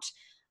and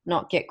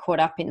not get caught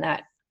up in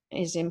that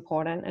is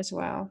important as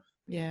well.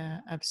 Yeah,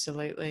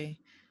 absolutely.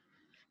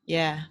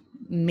 Yeah,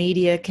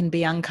 media can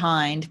be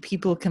unkind,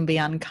 people can be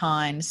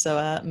unkind,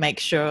 so make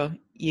sure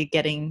you're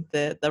getting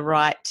the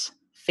right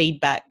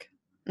feedback,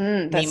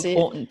 the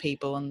important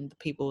people and the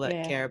people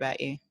that care about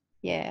you.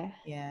 Yeah.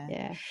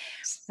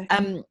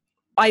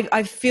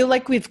 I feel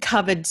like we've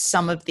covered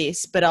some of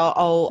this, but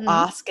I'll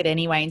ask it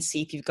anyway and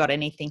see if you've got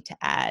anything to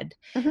add.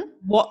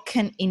 What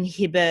can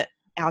inhibit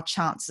our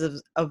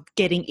chances of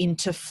getting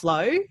into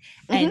flow,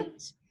 and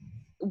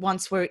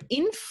once we're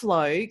in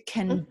flow,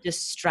 can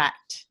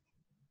distract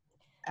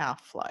our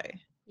flow?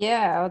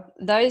 Yeah,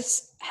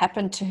 those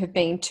happen to have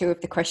been two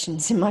of the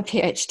questions in my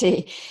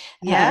PhD.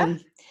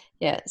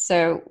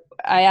 So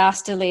I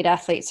asked elite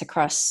athletes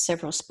across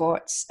several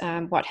sports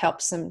what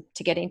helps them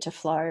to get into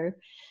flow,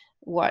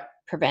 what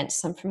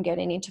prevents them from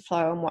getting into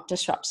flow, and what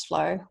disrupts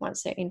flow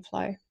once they're in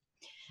flow.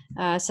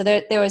 So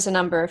there was a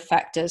number of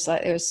factors.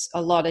 Like there was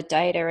a lot of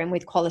data, and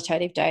with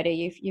qualitative data,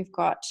 you've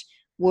got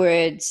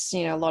words,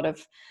 a lot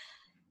of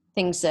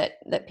things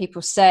that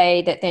people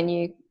say that then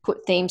you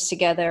put themes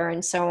together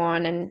and so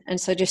on. And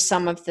so just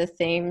some of the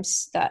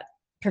themes that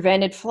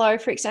prevented flow,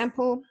 for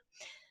example,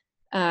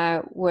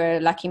 were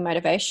lacking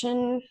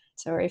motivation.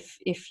 So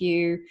if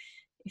you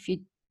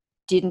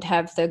didn't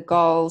have the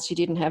goals, you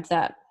didn't have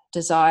that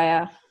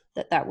desire,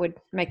 that would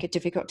make it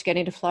difficult to get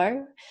into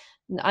flow.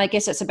 And I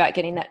guess it's about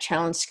getting that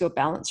challenge skill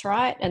balance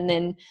right. And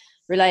then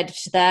related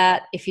to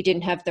that, if you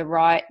didn't have the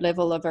right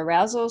level of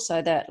arousal,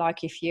 so that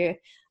like if you're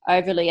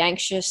overly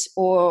anxious,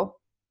 or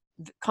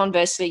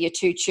conversely you're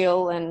too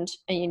chill and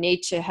you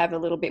need to have a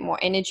little bit more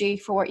energy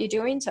for what you're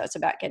doing. So it's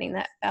about getting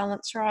that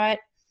balance right.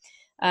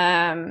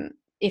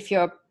 If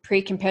your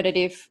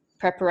pre-competitive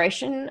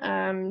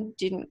preparation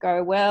didn't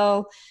go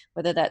well,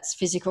 whether that's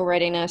physical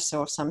readiness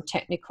or some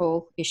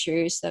technical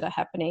issues that are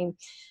happening,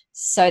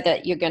 so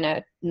that you're going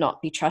to not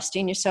be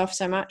trusting yourself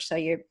so much. So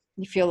you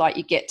feel like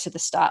you get to the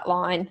start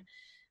line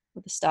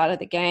at the start of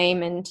the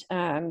game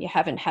and you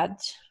haven't had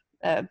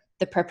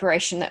the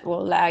preparation that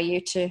will allow you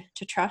to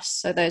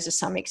trust. So those are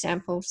some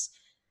examples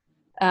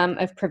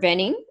of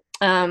preventing.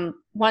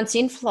 Once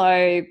in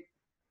flow,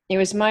 it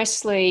was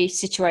mostly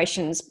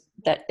situations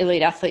that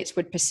elite athletes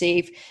would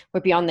perceive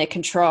were beyond their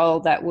control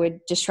that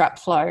would disrupt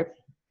flow.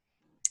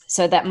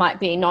 So that might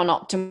be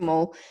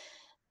non-optimal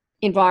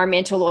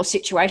environmental or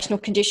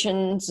situational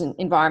conditions, and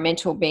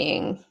environmental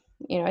being,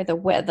 the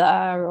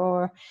weather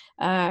or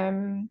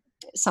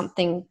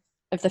something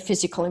of the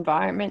physical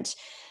environment.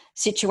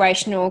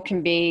 Situational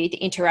can be the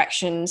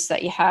interactions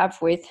that you have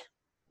with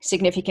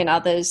significant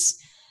others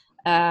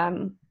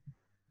that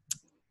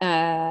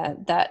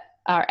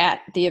are at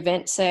the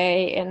event,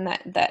 say, and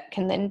that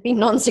can then be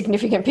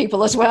non-significant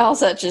people as well,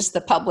 such as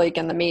the public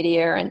and the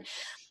media and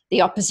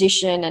the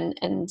opposition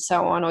and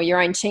so on, or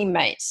your own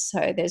teammates.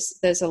 So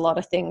there's a lot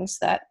of things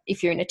that,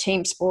 if you're in a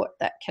team sport,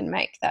 that can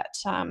make that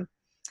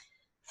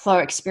flow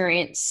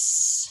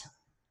experience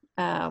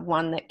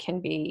one that can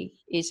be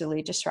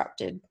easily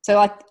disrupted. So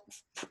like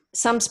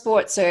some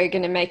sports are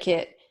going to make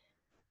it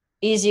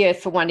easier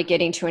for one to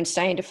get into and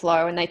stay into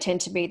flow, and they tend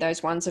to be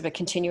those ones of a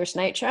continuous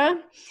nature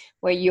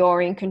where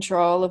you're in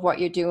control of what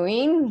you're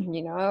doing,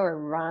 a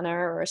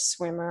runner or a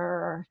swimmer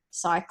or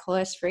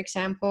cyclist, for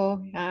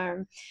example.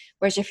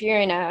 Whereas if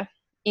you're in a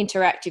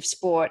interactive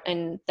sport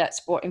and that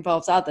sport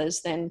involves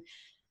others, then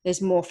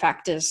there's more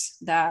factors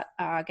that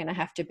are going to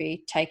have to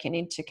be taken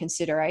into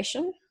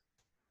consideration.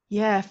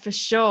 Yeah, for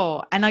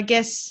sure. And I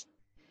guess,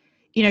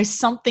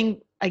 something,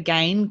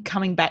 again,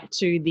 coming back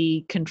to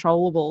the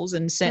controllables,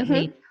 and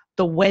certainly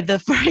the weather,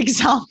 for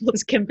example,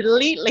 is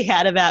completely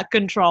out of our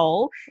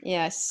control.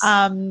 Yes.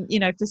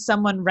 For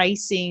someone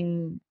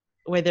racing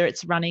whether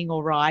it's running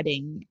or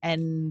riding,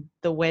 and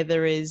the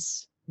weather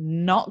is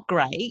not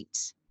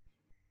great,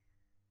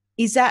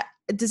 does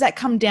that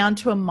come down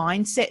to a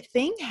mindset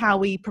thing, how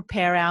we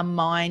prepare our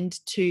mind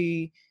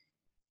to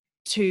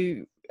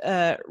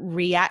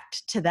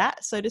react to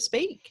that, so to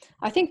speak?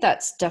 I think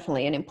that's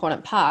definitely an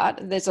important part.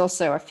 There's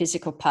also a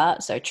physical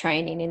part, so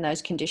training in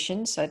those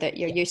conditions so that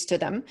you're used to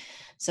them.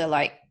 So,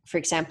 like, for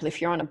example,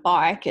 if you're on a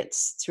bike,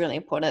 it's really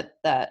important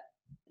that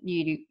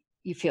you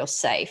feel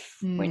safe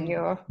when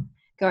you're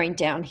going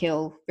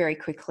downhill very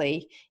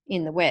quickly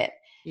in the wet.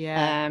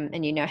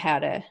 And you know how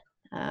to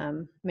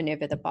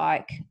maneuver the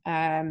bike.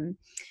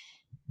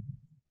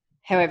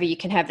 However, you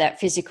can have that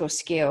physical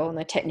skill and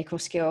the technical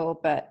skill,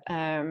 but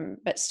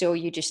still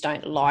you just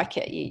don't like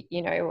it,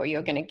 you know, or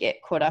you're going to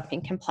get caught up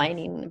in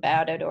complaining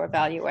about it or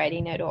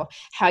evaluating it, or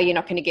how you're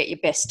not going to get your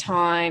best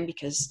time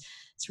because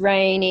it's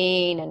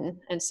raining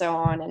and so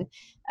on.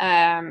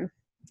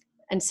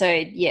 And so,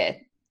 yeah,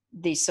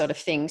 these sort of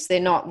things, they're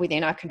not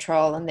within our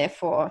control, and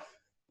therefore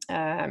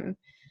it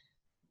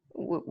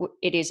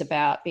is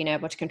about being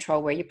able to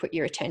control where you put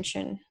your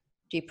attention.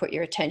 Do you put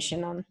your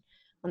attention on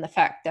the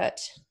fact that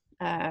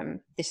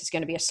this is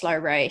going to be a slow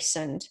race,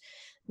 and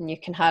you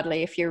can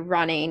hardly, if you're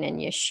running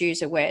and your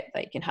shoes are wet,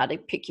 but you can hardly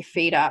pick your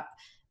feet up,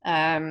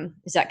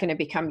 is that going to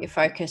become your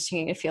focus?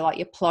 You're going to feel like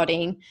you're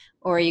plodding,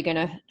 or are you going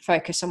to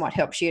focus on what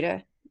helps you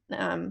to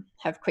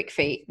have quick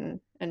feet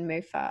and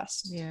move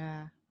fast?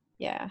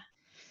 Yeah.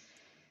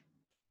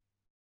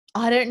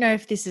 I don't know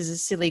if this is a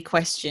silly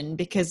question,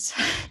 because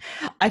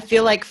I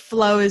feel like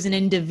flow is an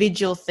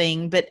individual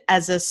thing, but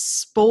as a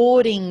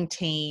sporting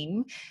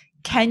team,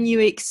 can you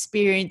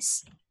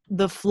experience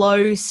the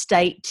flow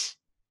state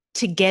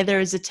together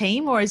as a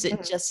team, or is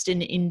it just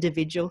an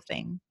individual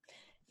thing?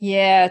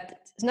 Yeah,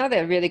 it's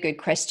another really good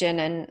question,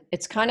 and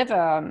it's kind of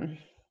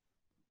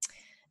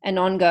an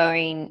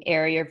ongoing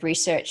area of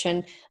research.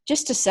 And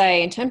just to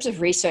say, in terms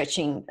of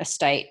researching a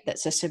state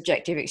that's a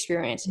subjective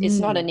experience, it's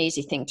not an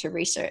easy thing to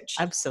research.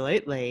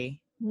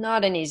 Absolutely.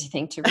 Not an easy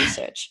thing to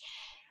research.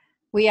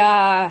 We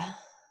are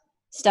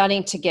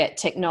starting to get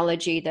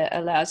technology that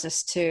allows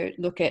us to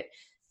look at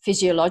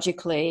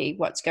physiologically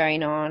what's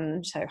going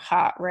on, so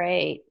heart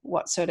rate,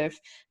 what sort of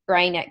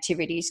brain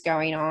activity is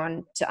going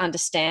on, to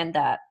understand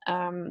that,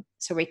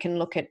 so we can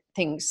look at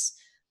things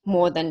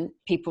more than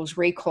people's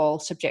recall,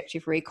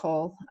 subjective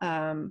recall,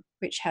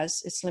 which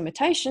has its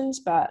limitations,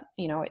 but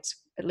you know, it's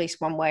at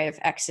least one way of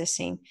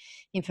accessing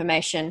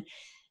information.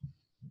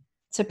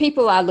 So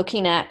people are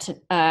looking at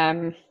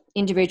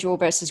individual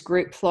versus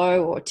group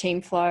flow or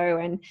team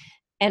flow,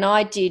 and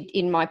I did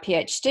in my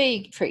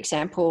PhD, for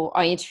example,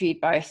 I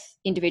interviewed both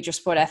individual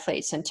sport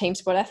athletes and team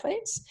sport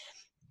athletes,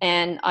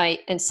 and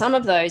some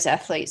of those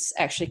athletes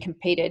actually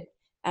competed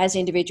as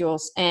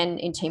individuals and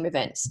in team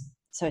events.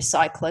 So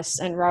cyclists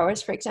and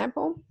rowers, for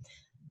example,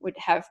 would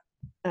have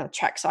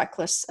track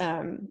cyclists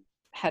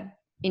had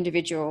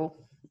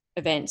individual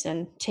events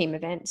and team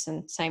events,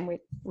 and same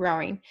with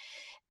rowing.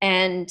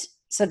 And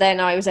so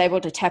then I was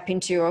able to tap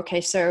into,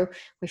 okay, so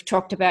we've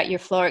talked about your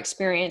flow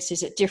experience.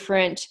 Is it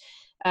different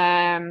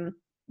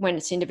when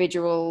it's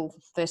individual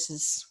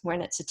versus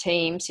when it's a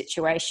team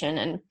situation?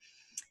 And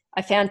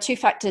I found two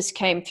factors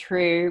came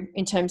through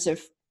in terms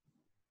of,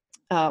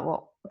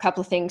 a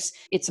couple of things.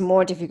 It's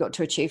more difficult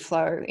to achieve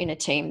flow in a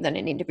team than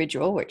an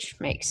individual, which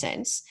makes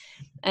sense.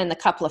 And a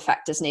couple of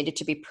factors needed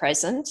to be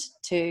present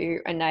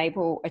to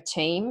enable a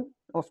team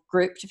or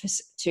group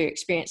to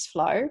experience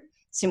flow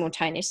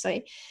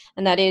simultaneously.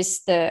 And that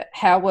is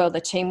how well the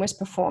team was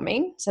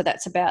performing. So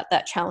that's about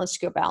that challenge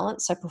skill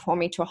balance. So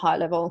performing to a high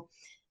level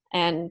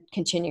and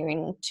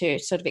continuing to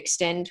sort of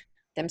extend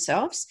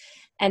themselves.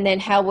 And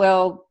then how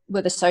well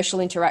were the social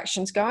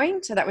interactions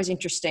going? So that was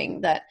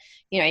interesting that,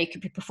 you know, you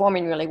could be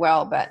performing really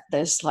well, but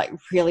there's like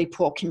really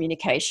poor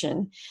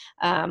communication,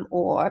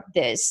 or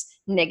there's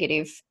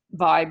negative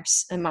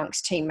vibes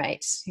amongst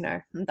teammates, you know,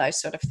 and those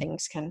sort of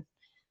things can,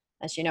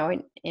 as you know,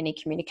 in any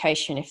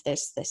communication, if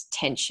there's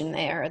tension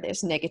there or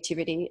there's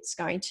negativity, it's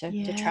going to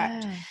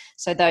detract.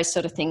 So those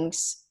sort of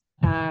things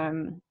are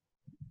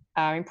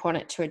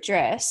important to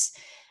address.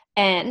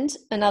 And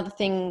another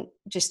thing,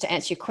 just to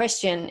answer your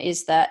question,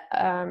 is that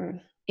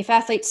if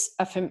athletes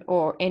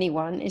or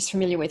anyone is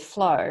familiar with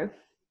flow,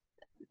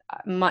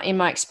 in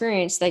my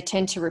experience, they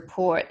tend to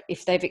report,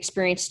 if they've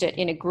experienced it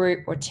in a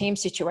group or team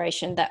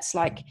situation, that's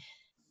like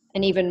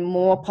an even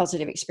more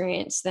positive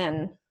experience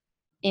than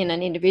in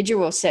an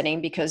individual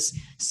setting, because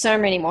so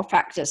many more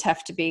factors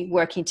have to be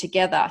working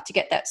together to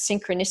get that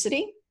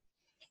synchronicity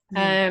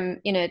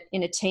in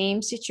a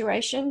team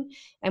situation.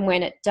 And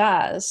when it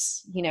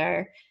does, you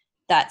know,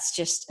 that's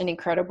just an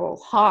incredible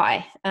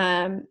high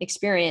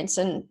experience.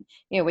 And,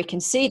 you know, we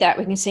can see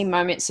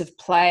moments of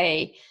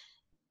play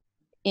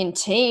in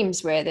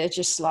teams where they're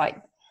just like,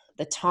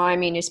 the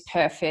timing is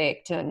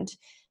perfect, and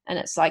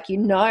it's like, you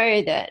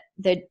know, that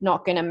they're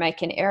not going to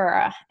make an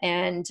error,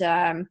 and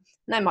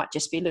they might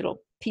just be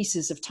little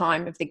pieces of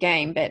time of the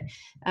game, but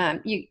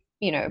you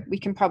know, we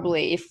can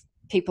probably, if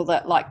people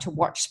that like to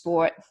watch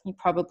sport, you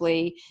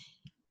probably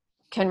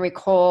can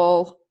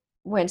recall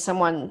when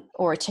someone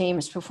or a team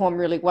has performed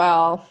really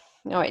well,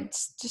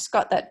 it's just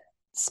got that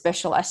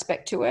special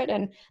aspect to it,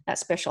 and that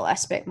special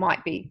aspect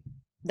might be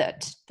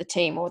that the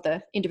team or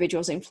the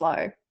individuals in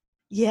flow.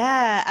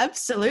 Yeah,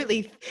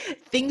 absolutely.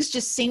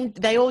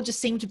 They all just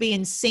seem to be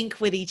in sync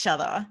with each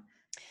other.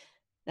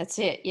 That's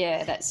it.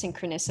 Yeah, that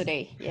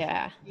synchronicity.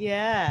 Yeah.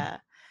 Yeah.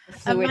 The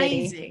fluidity.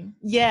 Amazing.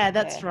 Yeah,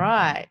 that's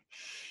right.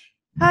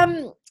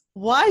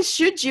 Why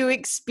should you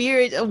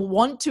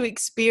want to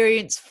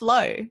experience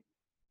flow?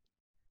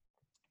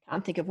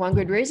 Can't think of one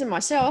good reason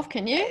myself,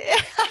 can you?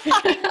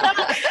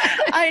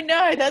 I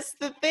know, that's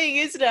the thing,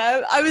 isn't it?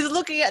 I was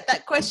looking at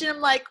that question,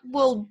 I'm like,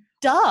 well,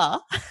 duh.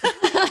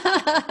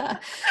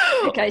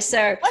 Okay,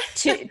 so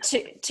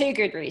two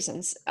good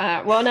reasons.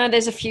 Well, no,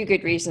 there's a few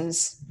good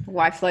reasons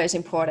why flow is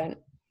important.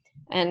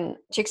 And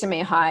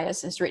Csikszentmihalyi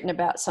has written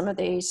about some of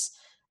these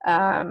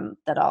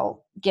that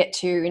I'll get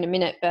to in a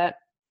minute. But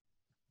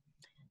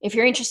if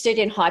you're interested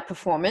in high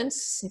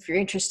performance, if you're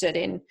interested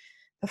in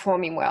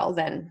performing well,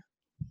 then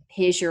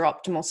here's your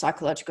optimal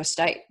psychological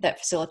state that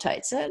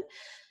facilitates it.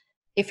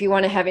 If you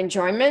want to have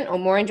enjoyment or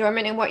more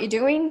enjoyment in what you're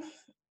doing,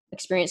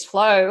 experience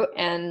flow.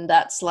 And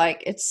that's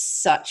like, it's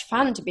such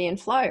fun to be in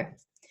flow.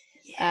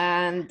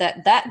 And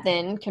that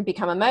then can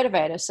become a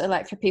motivator. So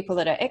like for people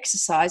that are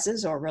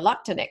exercisers or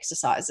reluctant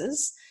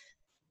exercisers,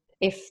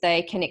 if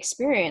they can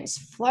experience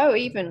flow,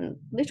 even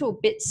little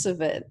bits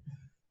of it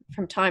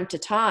from time to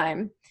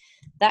time,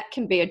 that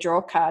can be a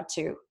draw card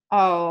to,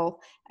 oh,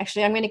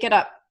 actually I'm going to get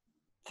up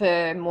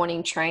for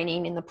morning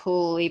training in the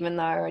pool, even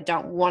though I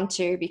don't want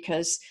to,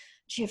 because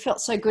it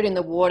felt so good in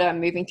the water,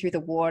 moving through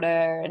the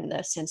water and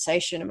the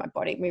sensation of my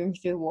body moving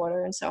through the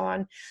water and so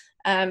on.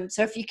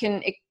 So if you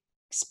can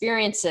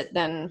experience it,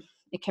 then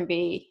it can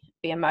be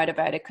a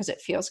motivator because it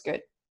feels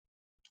good.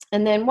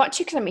 And then what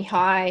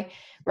Csikszentmihalyi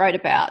wrote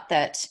about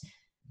that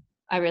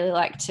I really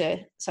like to,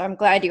 so I'm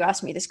glad you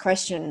asked me this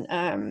question,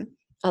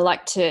 I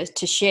like to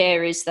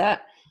share, is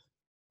that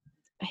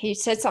he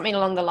said something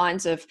along the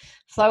lines of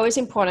flow is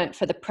important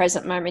for the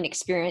present moment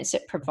experience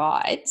it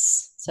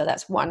provides. So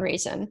that's one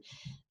reason.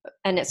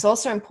 And it's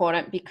also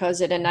important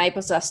because it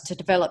enables us to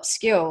develop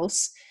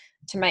skills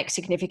to make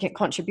significant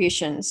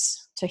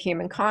contributions to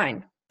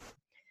humankind.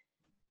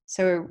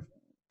 So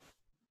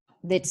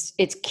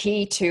it's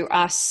key to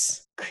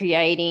us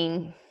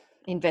creating,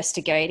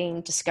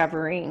 investigating,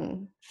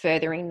 discovering,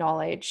 furthering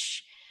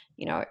knowledge,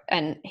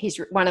 and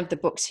one of the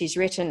books he's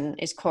written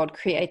is called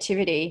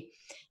Creativity.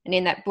 And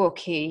in that book,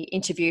 he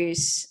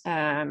interviews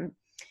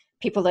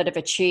people that have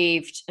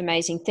achieved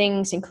amazing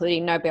things,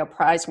 including Nobel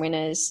Prize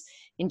winners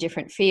in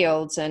different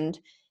fields, and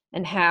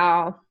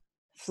how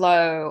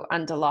flow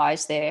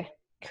underlies their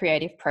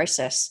creative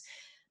process.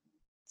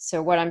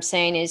 So what I'm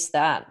saying is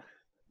that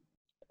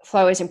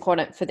flow is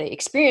important for the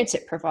experience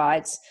it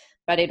provides,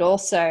 but it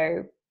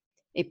also,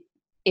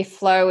 if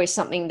flow is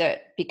something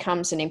that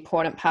becomes an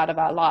important part of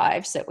our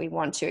lives, that we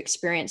want to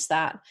experience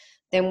that,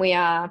 then we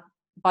are,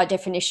 by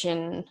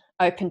definition,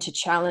 open to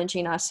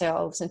challenging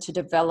ourselves and to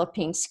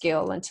developing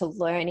skill and to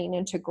learning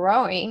and to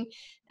growing.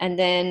 And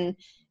then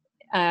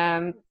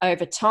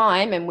over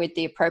time and with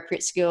the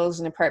appropriate skills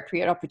and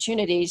appropriate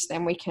opportunities,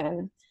 then we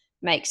can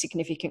make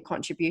significant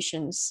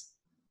contributions.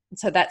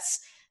 So that's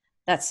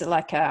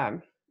like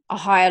a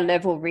higher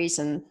level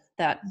reason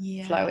that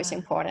flow is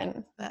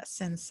important. That's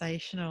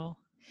sensational.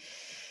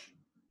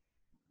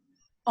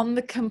 On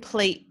the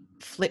complete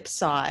flip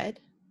side,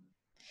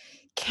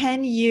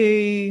 can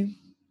you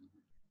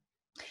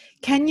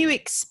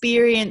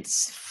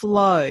experience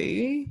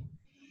flow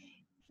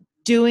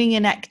doing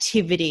an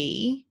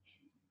activity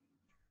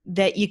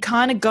that you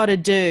kind of got to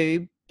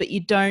do, but you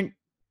don't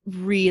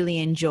really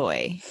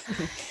enjoy?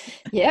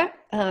 Yeah.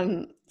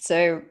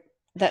 So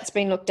that's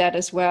been looked at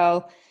as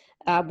well.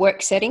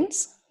 Work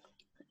settings.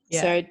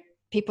 Yeah. So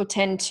people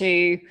tend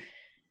to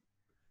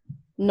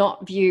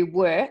not view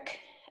work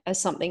as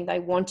something they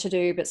want to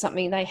do, but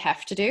something they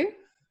have to do.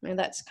 And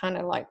that's kind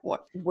of like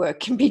what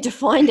work can be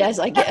defined as,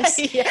 I guess.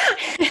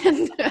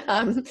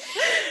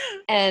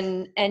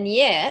 And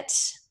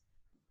yet,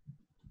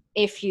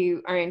 if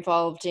you are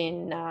involved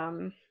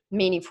in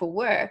meaningful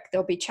work,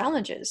 there'll be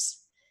challenges,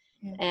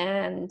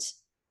 and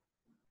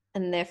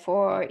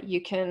therefore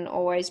you can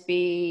always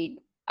be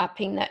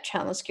upping that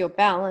challenge skill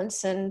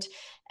balance, and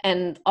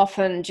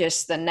often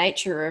just the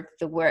nature of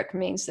the work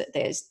means that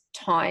there's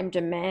time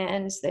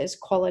demands, there's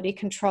quality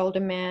control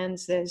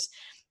demands, there's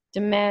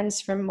demands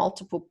from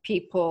multiple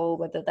people,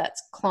 whether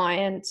that's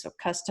clients or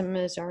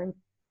customers or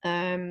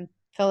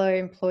fellow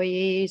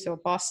employees or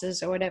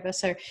bosses or whatever.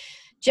 So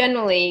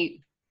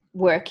generally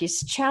work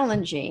is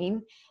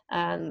challenging,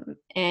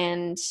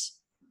 and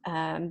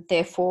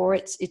therefore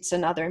it's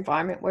another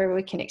environment where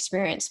we can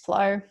experience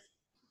flow.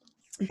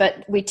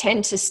 But we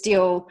tend to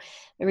still,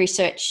 the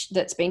research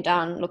that's been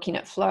done looking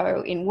at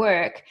flow in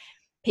work,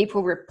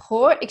 people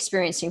report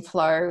experiencing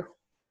flow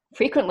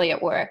frequently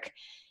at work,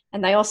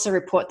 and they also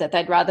report that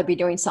they'd rather be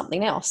doing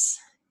something else.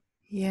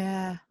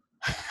 Yeah.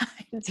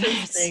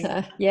 Interesting.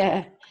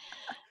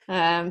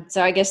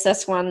 So I guess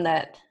that's one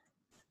that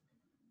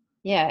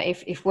yeah,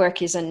 if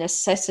work is a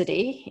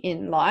necessity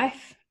in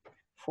life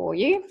for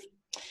you,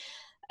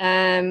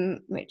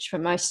 which for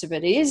most of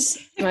it is,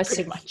 most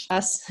of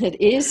us it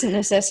is a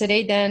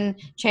necessity, then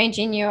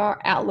changing your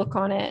outlook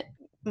on it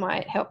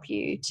might help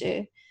you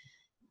to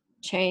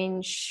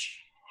change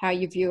how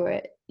you view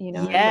it,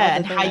 Yeah,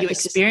 and how you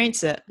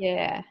experience it.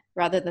 Yeah,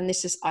 rather than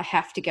this is, I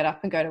have to get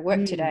up and go to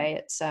work today.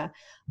 It's,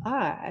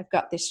 I've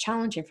got this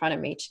challenge in front of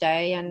me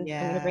today, and I'm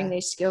going to bring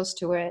these skills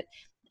to it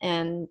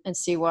and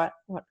see what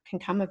can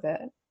come of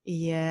it.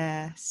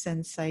 Yeah,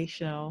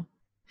 sensational.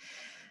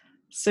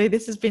 So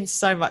this has been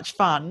so much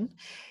fun.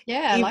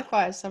 Yeah,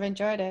 likewise. I've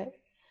enjoyed it.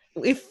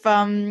 If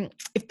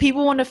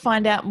people want to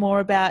find out more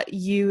about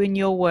you and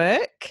your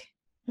work,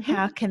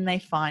 how can they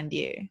find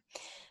you?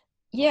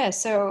 Yeah,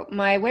 so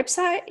my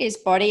website is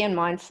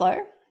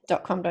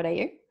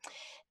bodyandmindflow.com.au,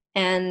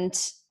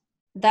 and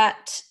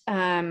that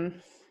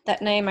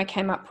name I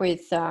came up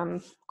with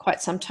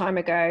quite some time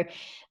ago,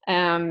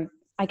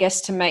 I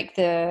guess to make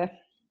the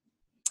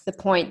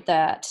point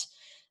that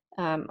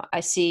I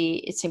see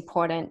it's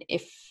important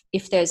if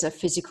there's a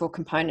physical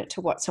component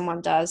to what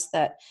someone does,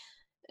 that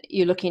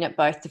you're looking at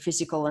both the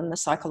physical and the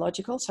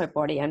psychological, so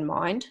body and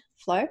mind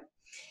flow.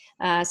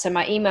 So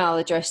my email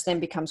address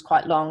then becomes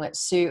quite long. It's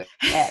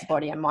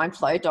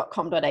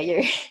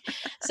sue@bodyandmindflow.com.au.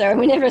 So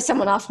whenever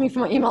someone asks me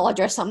for my email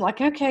address, I'm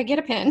like, okay, get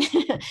a pen.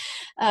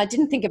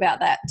 Didn't think about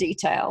that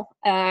detail.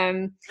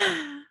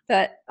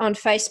 But on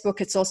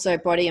Facebook, it's also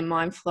Body and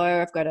Mind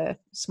Flow. I've got a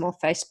small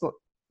Facebook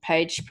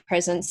page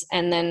presence,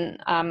 and then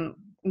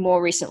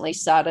more recently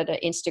started an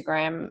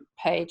Instagram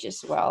page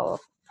as well,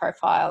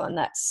 profile, and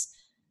that's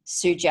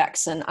Sue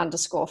Jackson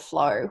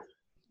 _flow.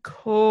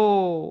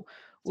 Cool.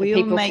 So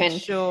we'll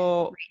make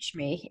sure reach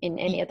me in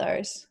any of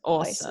those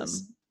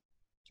places.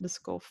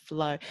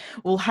 _flow.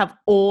 We'll have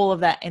all of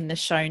that in the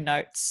show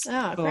notes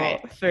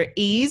for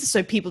ease,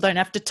 so people don't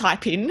have to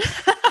type in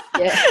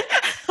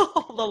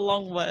all the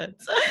long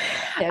words.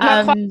 Yeah,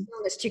 not quite as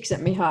long as Chicks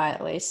at Me High,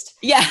 at least.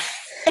 Yeah,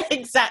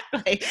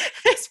 exactly.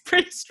 It's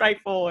pretty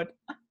straightforward.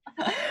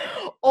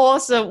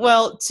 Awesome.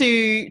 Well,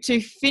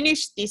 to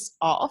finish this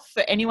off,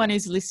 for anyone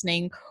who's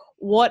listening,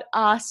 what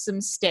are some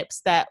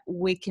steps that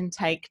we can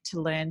take to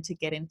learn to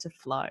get into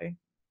flow?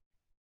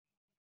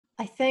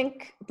 I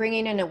think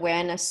bringing an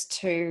awareness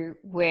to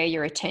where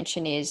your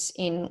attention is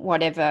in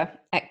whatever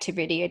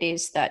activity it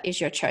is that is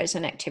your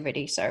chosen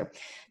activity. So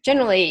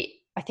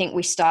generally, I think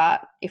we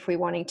start, if we're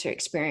wanting to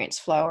experience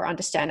flow or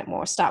understand it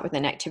more, start with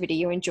an activity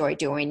you enjoy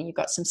doing and you've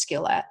got some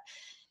skill at.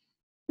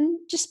 And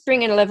just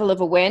bring in a level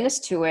of awareness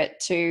to it,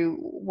 to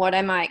what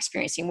am I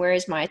experiencing? Where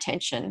is my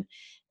attention?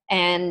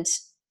 And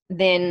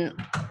then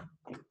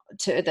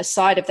to the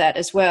side of that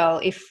as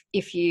well,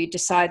 if you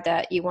decide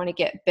that you want to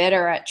get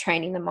better at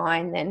training the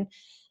mind, then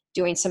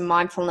doing some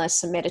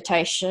mindfulness, some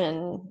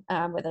meditation,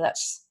 whether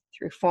that's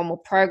through formal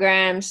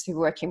programs, through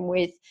working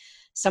with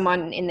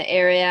someone in the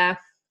area.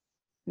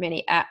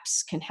 Many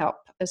apps can help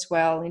as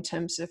well in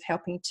terms of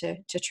helping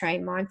to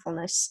train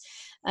mindfulness,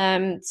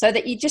 so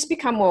that you just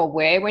become more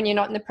aware when you're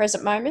not in the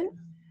present moment.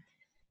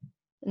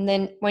 And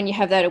then when you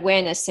have that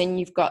awareness, then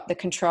you've got the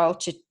control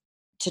to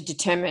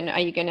determine,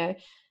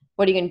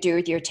 what are you going to do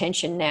with your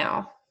attention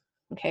now?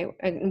 Okay.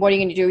 And what are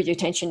you going to do with your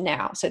attention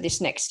now? So this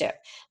next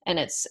step. And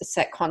it's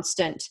that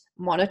constant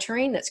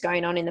monitoring that's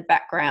going on in the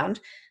background,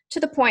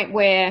 to the point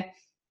where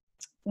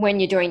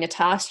when you're doing a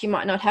task, you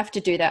might not have to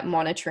do that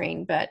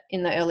monitoring, but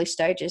in the early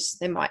stages,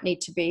 there might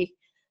need to be,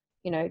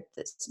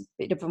 this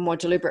bit of a more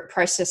deliberate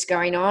process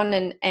going on.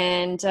 And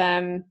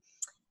then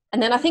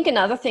I think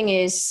another thing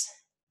is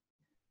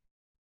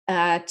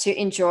to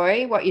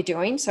enjoy what you're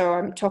doing. So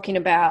I'm talking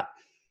about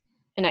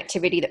an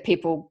activity that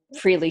people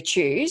freely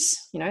choose.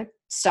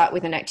 Start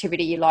with an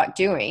activity you like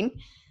doing.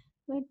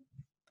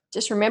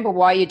 Just remember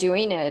why you're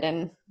doing it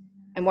and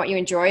what you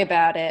enjoy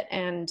about it,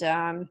 and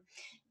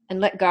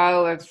let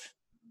go of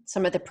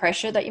some of the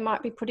pressure that you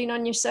might be putting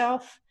on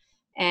yourself,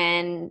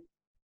 and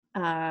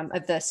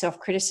of the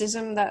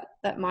self-criticism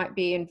that might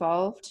be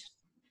involved,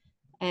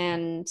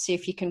 and see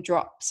if you can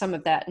drop some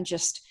of that and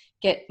just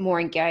get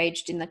more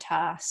engaged in the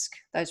task.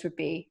 Those would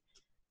be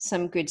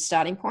some good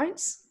starting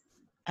points.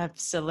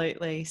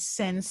 Absolutely.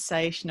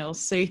 Sensational.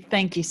 Sue,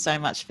 thank you so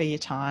much for your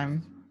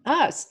time.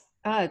 It's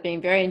been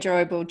very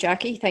enjoyable,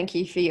 Jackie. Thank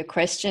you for your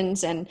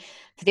questions and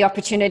for the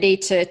opportunity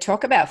to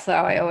talk about flow.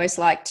 I always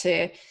like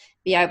to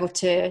be able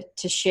to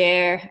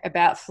share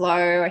about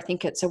flow. I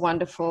think it's a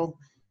wonderful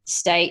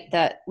state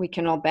that we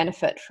can all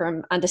benefit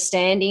from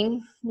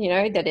understanding,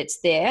 that it's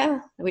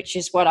there, which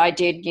is what I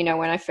did,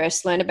 when I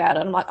first learned about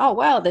it. I'm like, oh,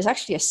 wow, there's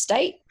actually a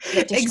state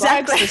that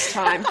describes this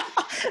time,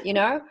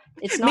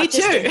 It's not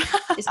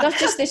it's not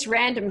just this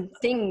random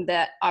thing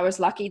that I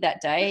was lucky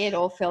that day. It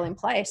all fell in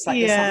place.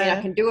 There's something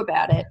I can do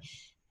about it.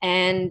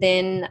 And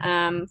then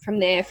from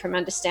there, from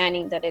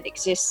understanding that it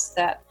exists,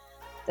 that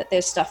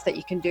there's stuff that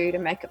you can do to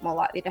make it more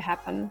likely to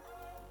happen.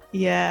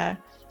 Yeah,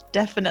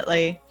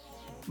 definitely.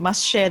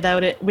 Must share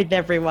that with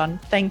everyone.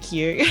 Thank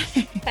you.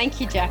 Thank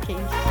you, Jackie.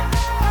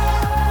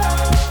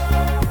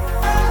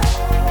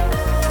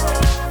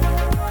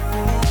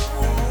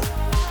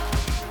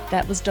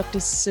 That was Dr.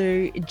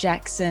 Sue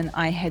Jackson.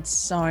 I had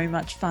so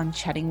much fun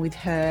chatting with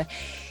her.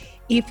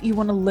 If you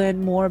want to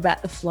learn more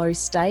about the flow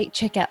state,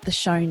 check out the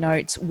show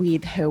notes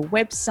with her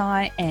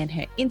website and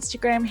her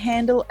Instagram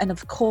handle. And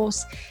of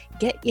course,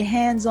 get your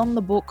hands on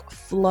the book,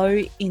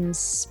 Flow in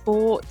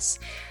Sports.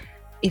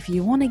 If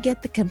you want to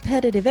get the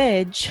competitive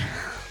edge,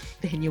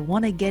 then you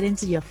want to get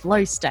into your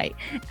flow state.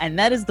 And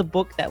that is the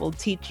book that will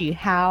teach you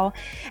how.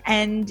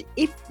 And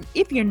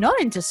if you're not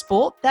into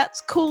sport,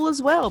 that's cool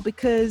as well,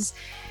 because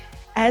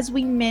as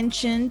we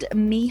mentioned,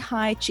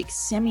 Mihai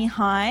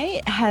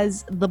Csikszentmihalyi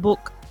has the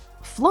book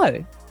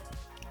Flow,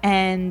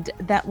 and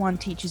that one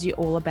teaches you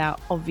all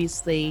about,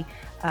 obviously,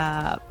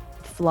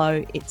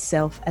 flow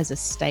itself as a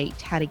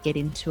state, how to get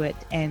into it,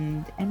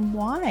 and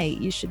why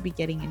you should be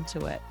getting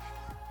into it.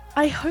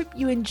 I hope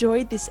you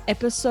enjoyed this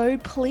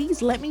episode.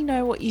 Please let me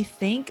know what you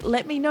think.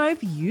 Let me know if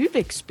you've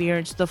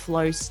experienced the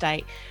flow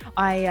state.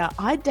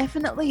 I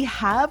definitely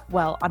have.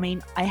 Well, I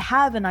mean, I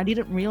have, and I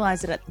didn't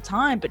realize it at the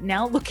time, but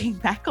now looking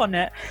back on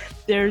it,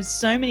 there's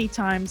so many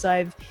times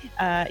I've,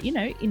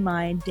 in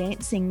my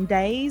dancing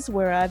days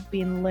where I've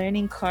been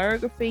learning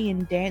choreography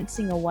and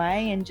dancing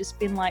away and just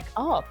been like,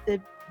 oh, the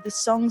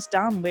song's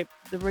done,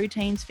 the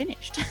routine's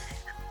finished.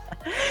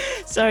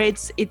 So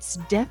it's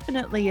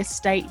definitely a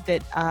state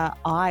that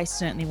I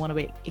certainly want to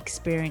be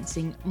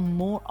experiencing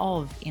more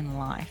of in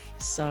life.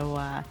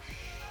 So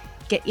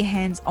get your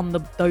hands on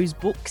those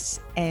books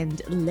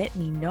and let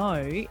me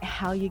know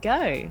how you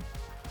go.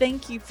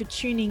 Thank you for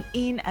tuning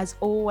in. As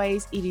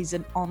always, it is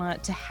an honor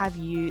to have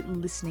you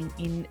listening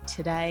in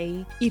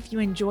today. If you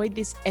enjoyed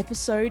this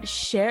episode,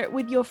 share it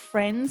with your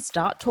friends.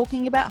 Start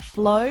talking about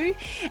flow.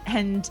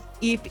 And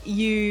if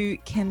you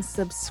can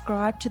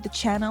subscribe to the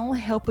channel,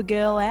 help a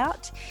girl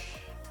out.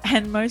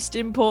 And most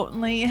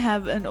importantly,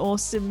 have an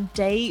awesome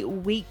day,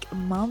 week,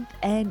 month,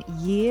 and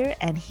year.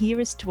 And here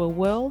is to a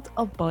world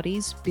of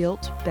bodies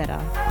built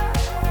better.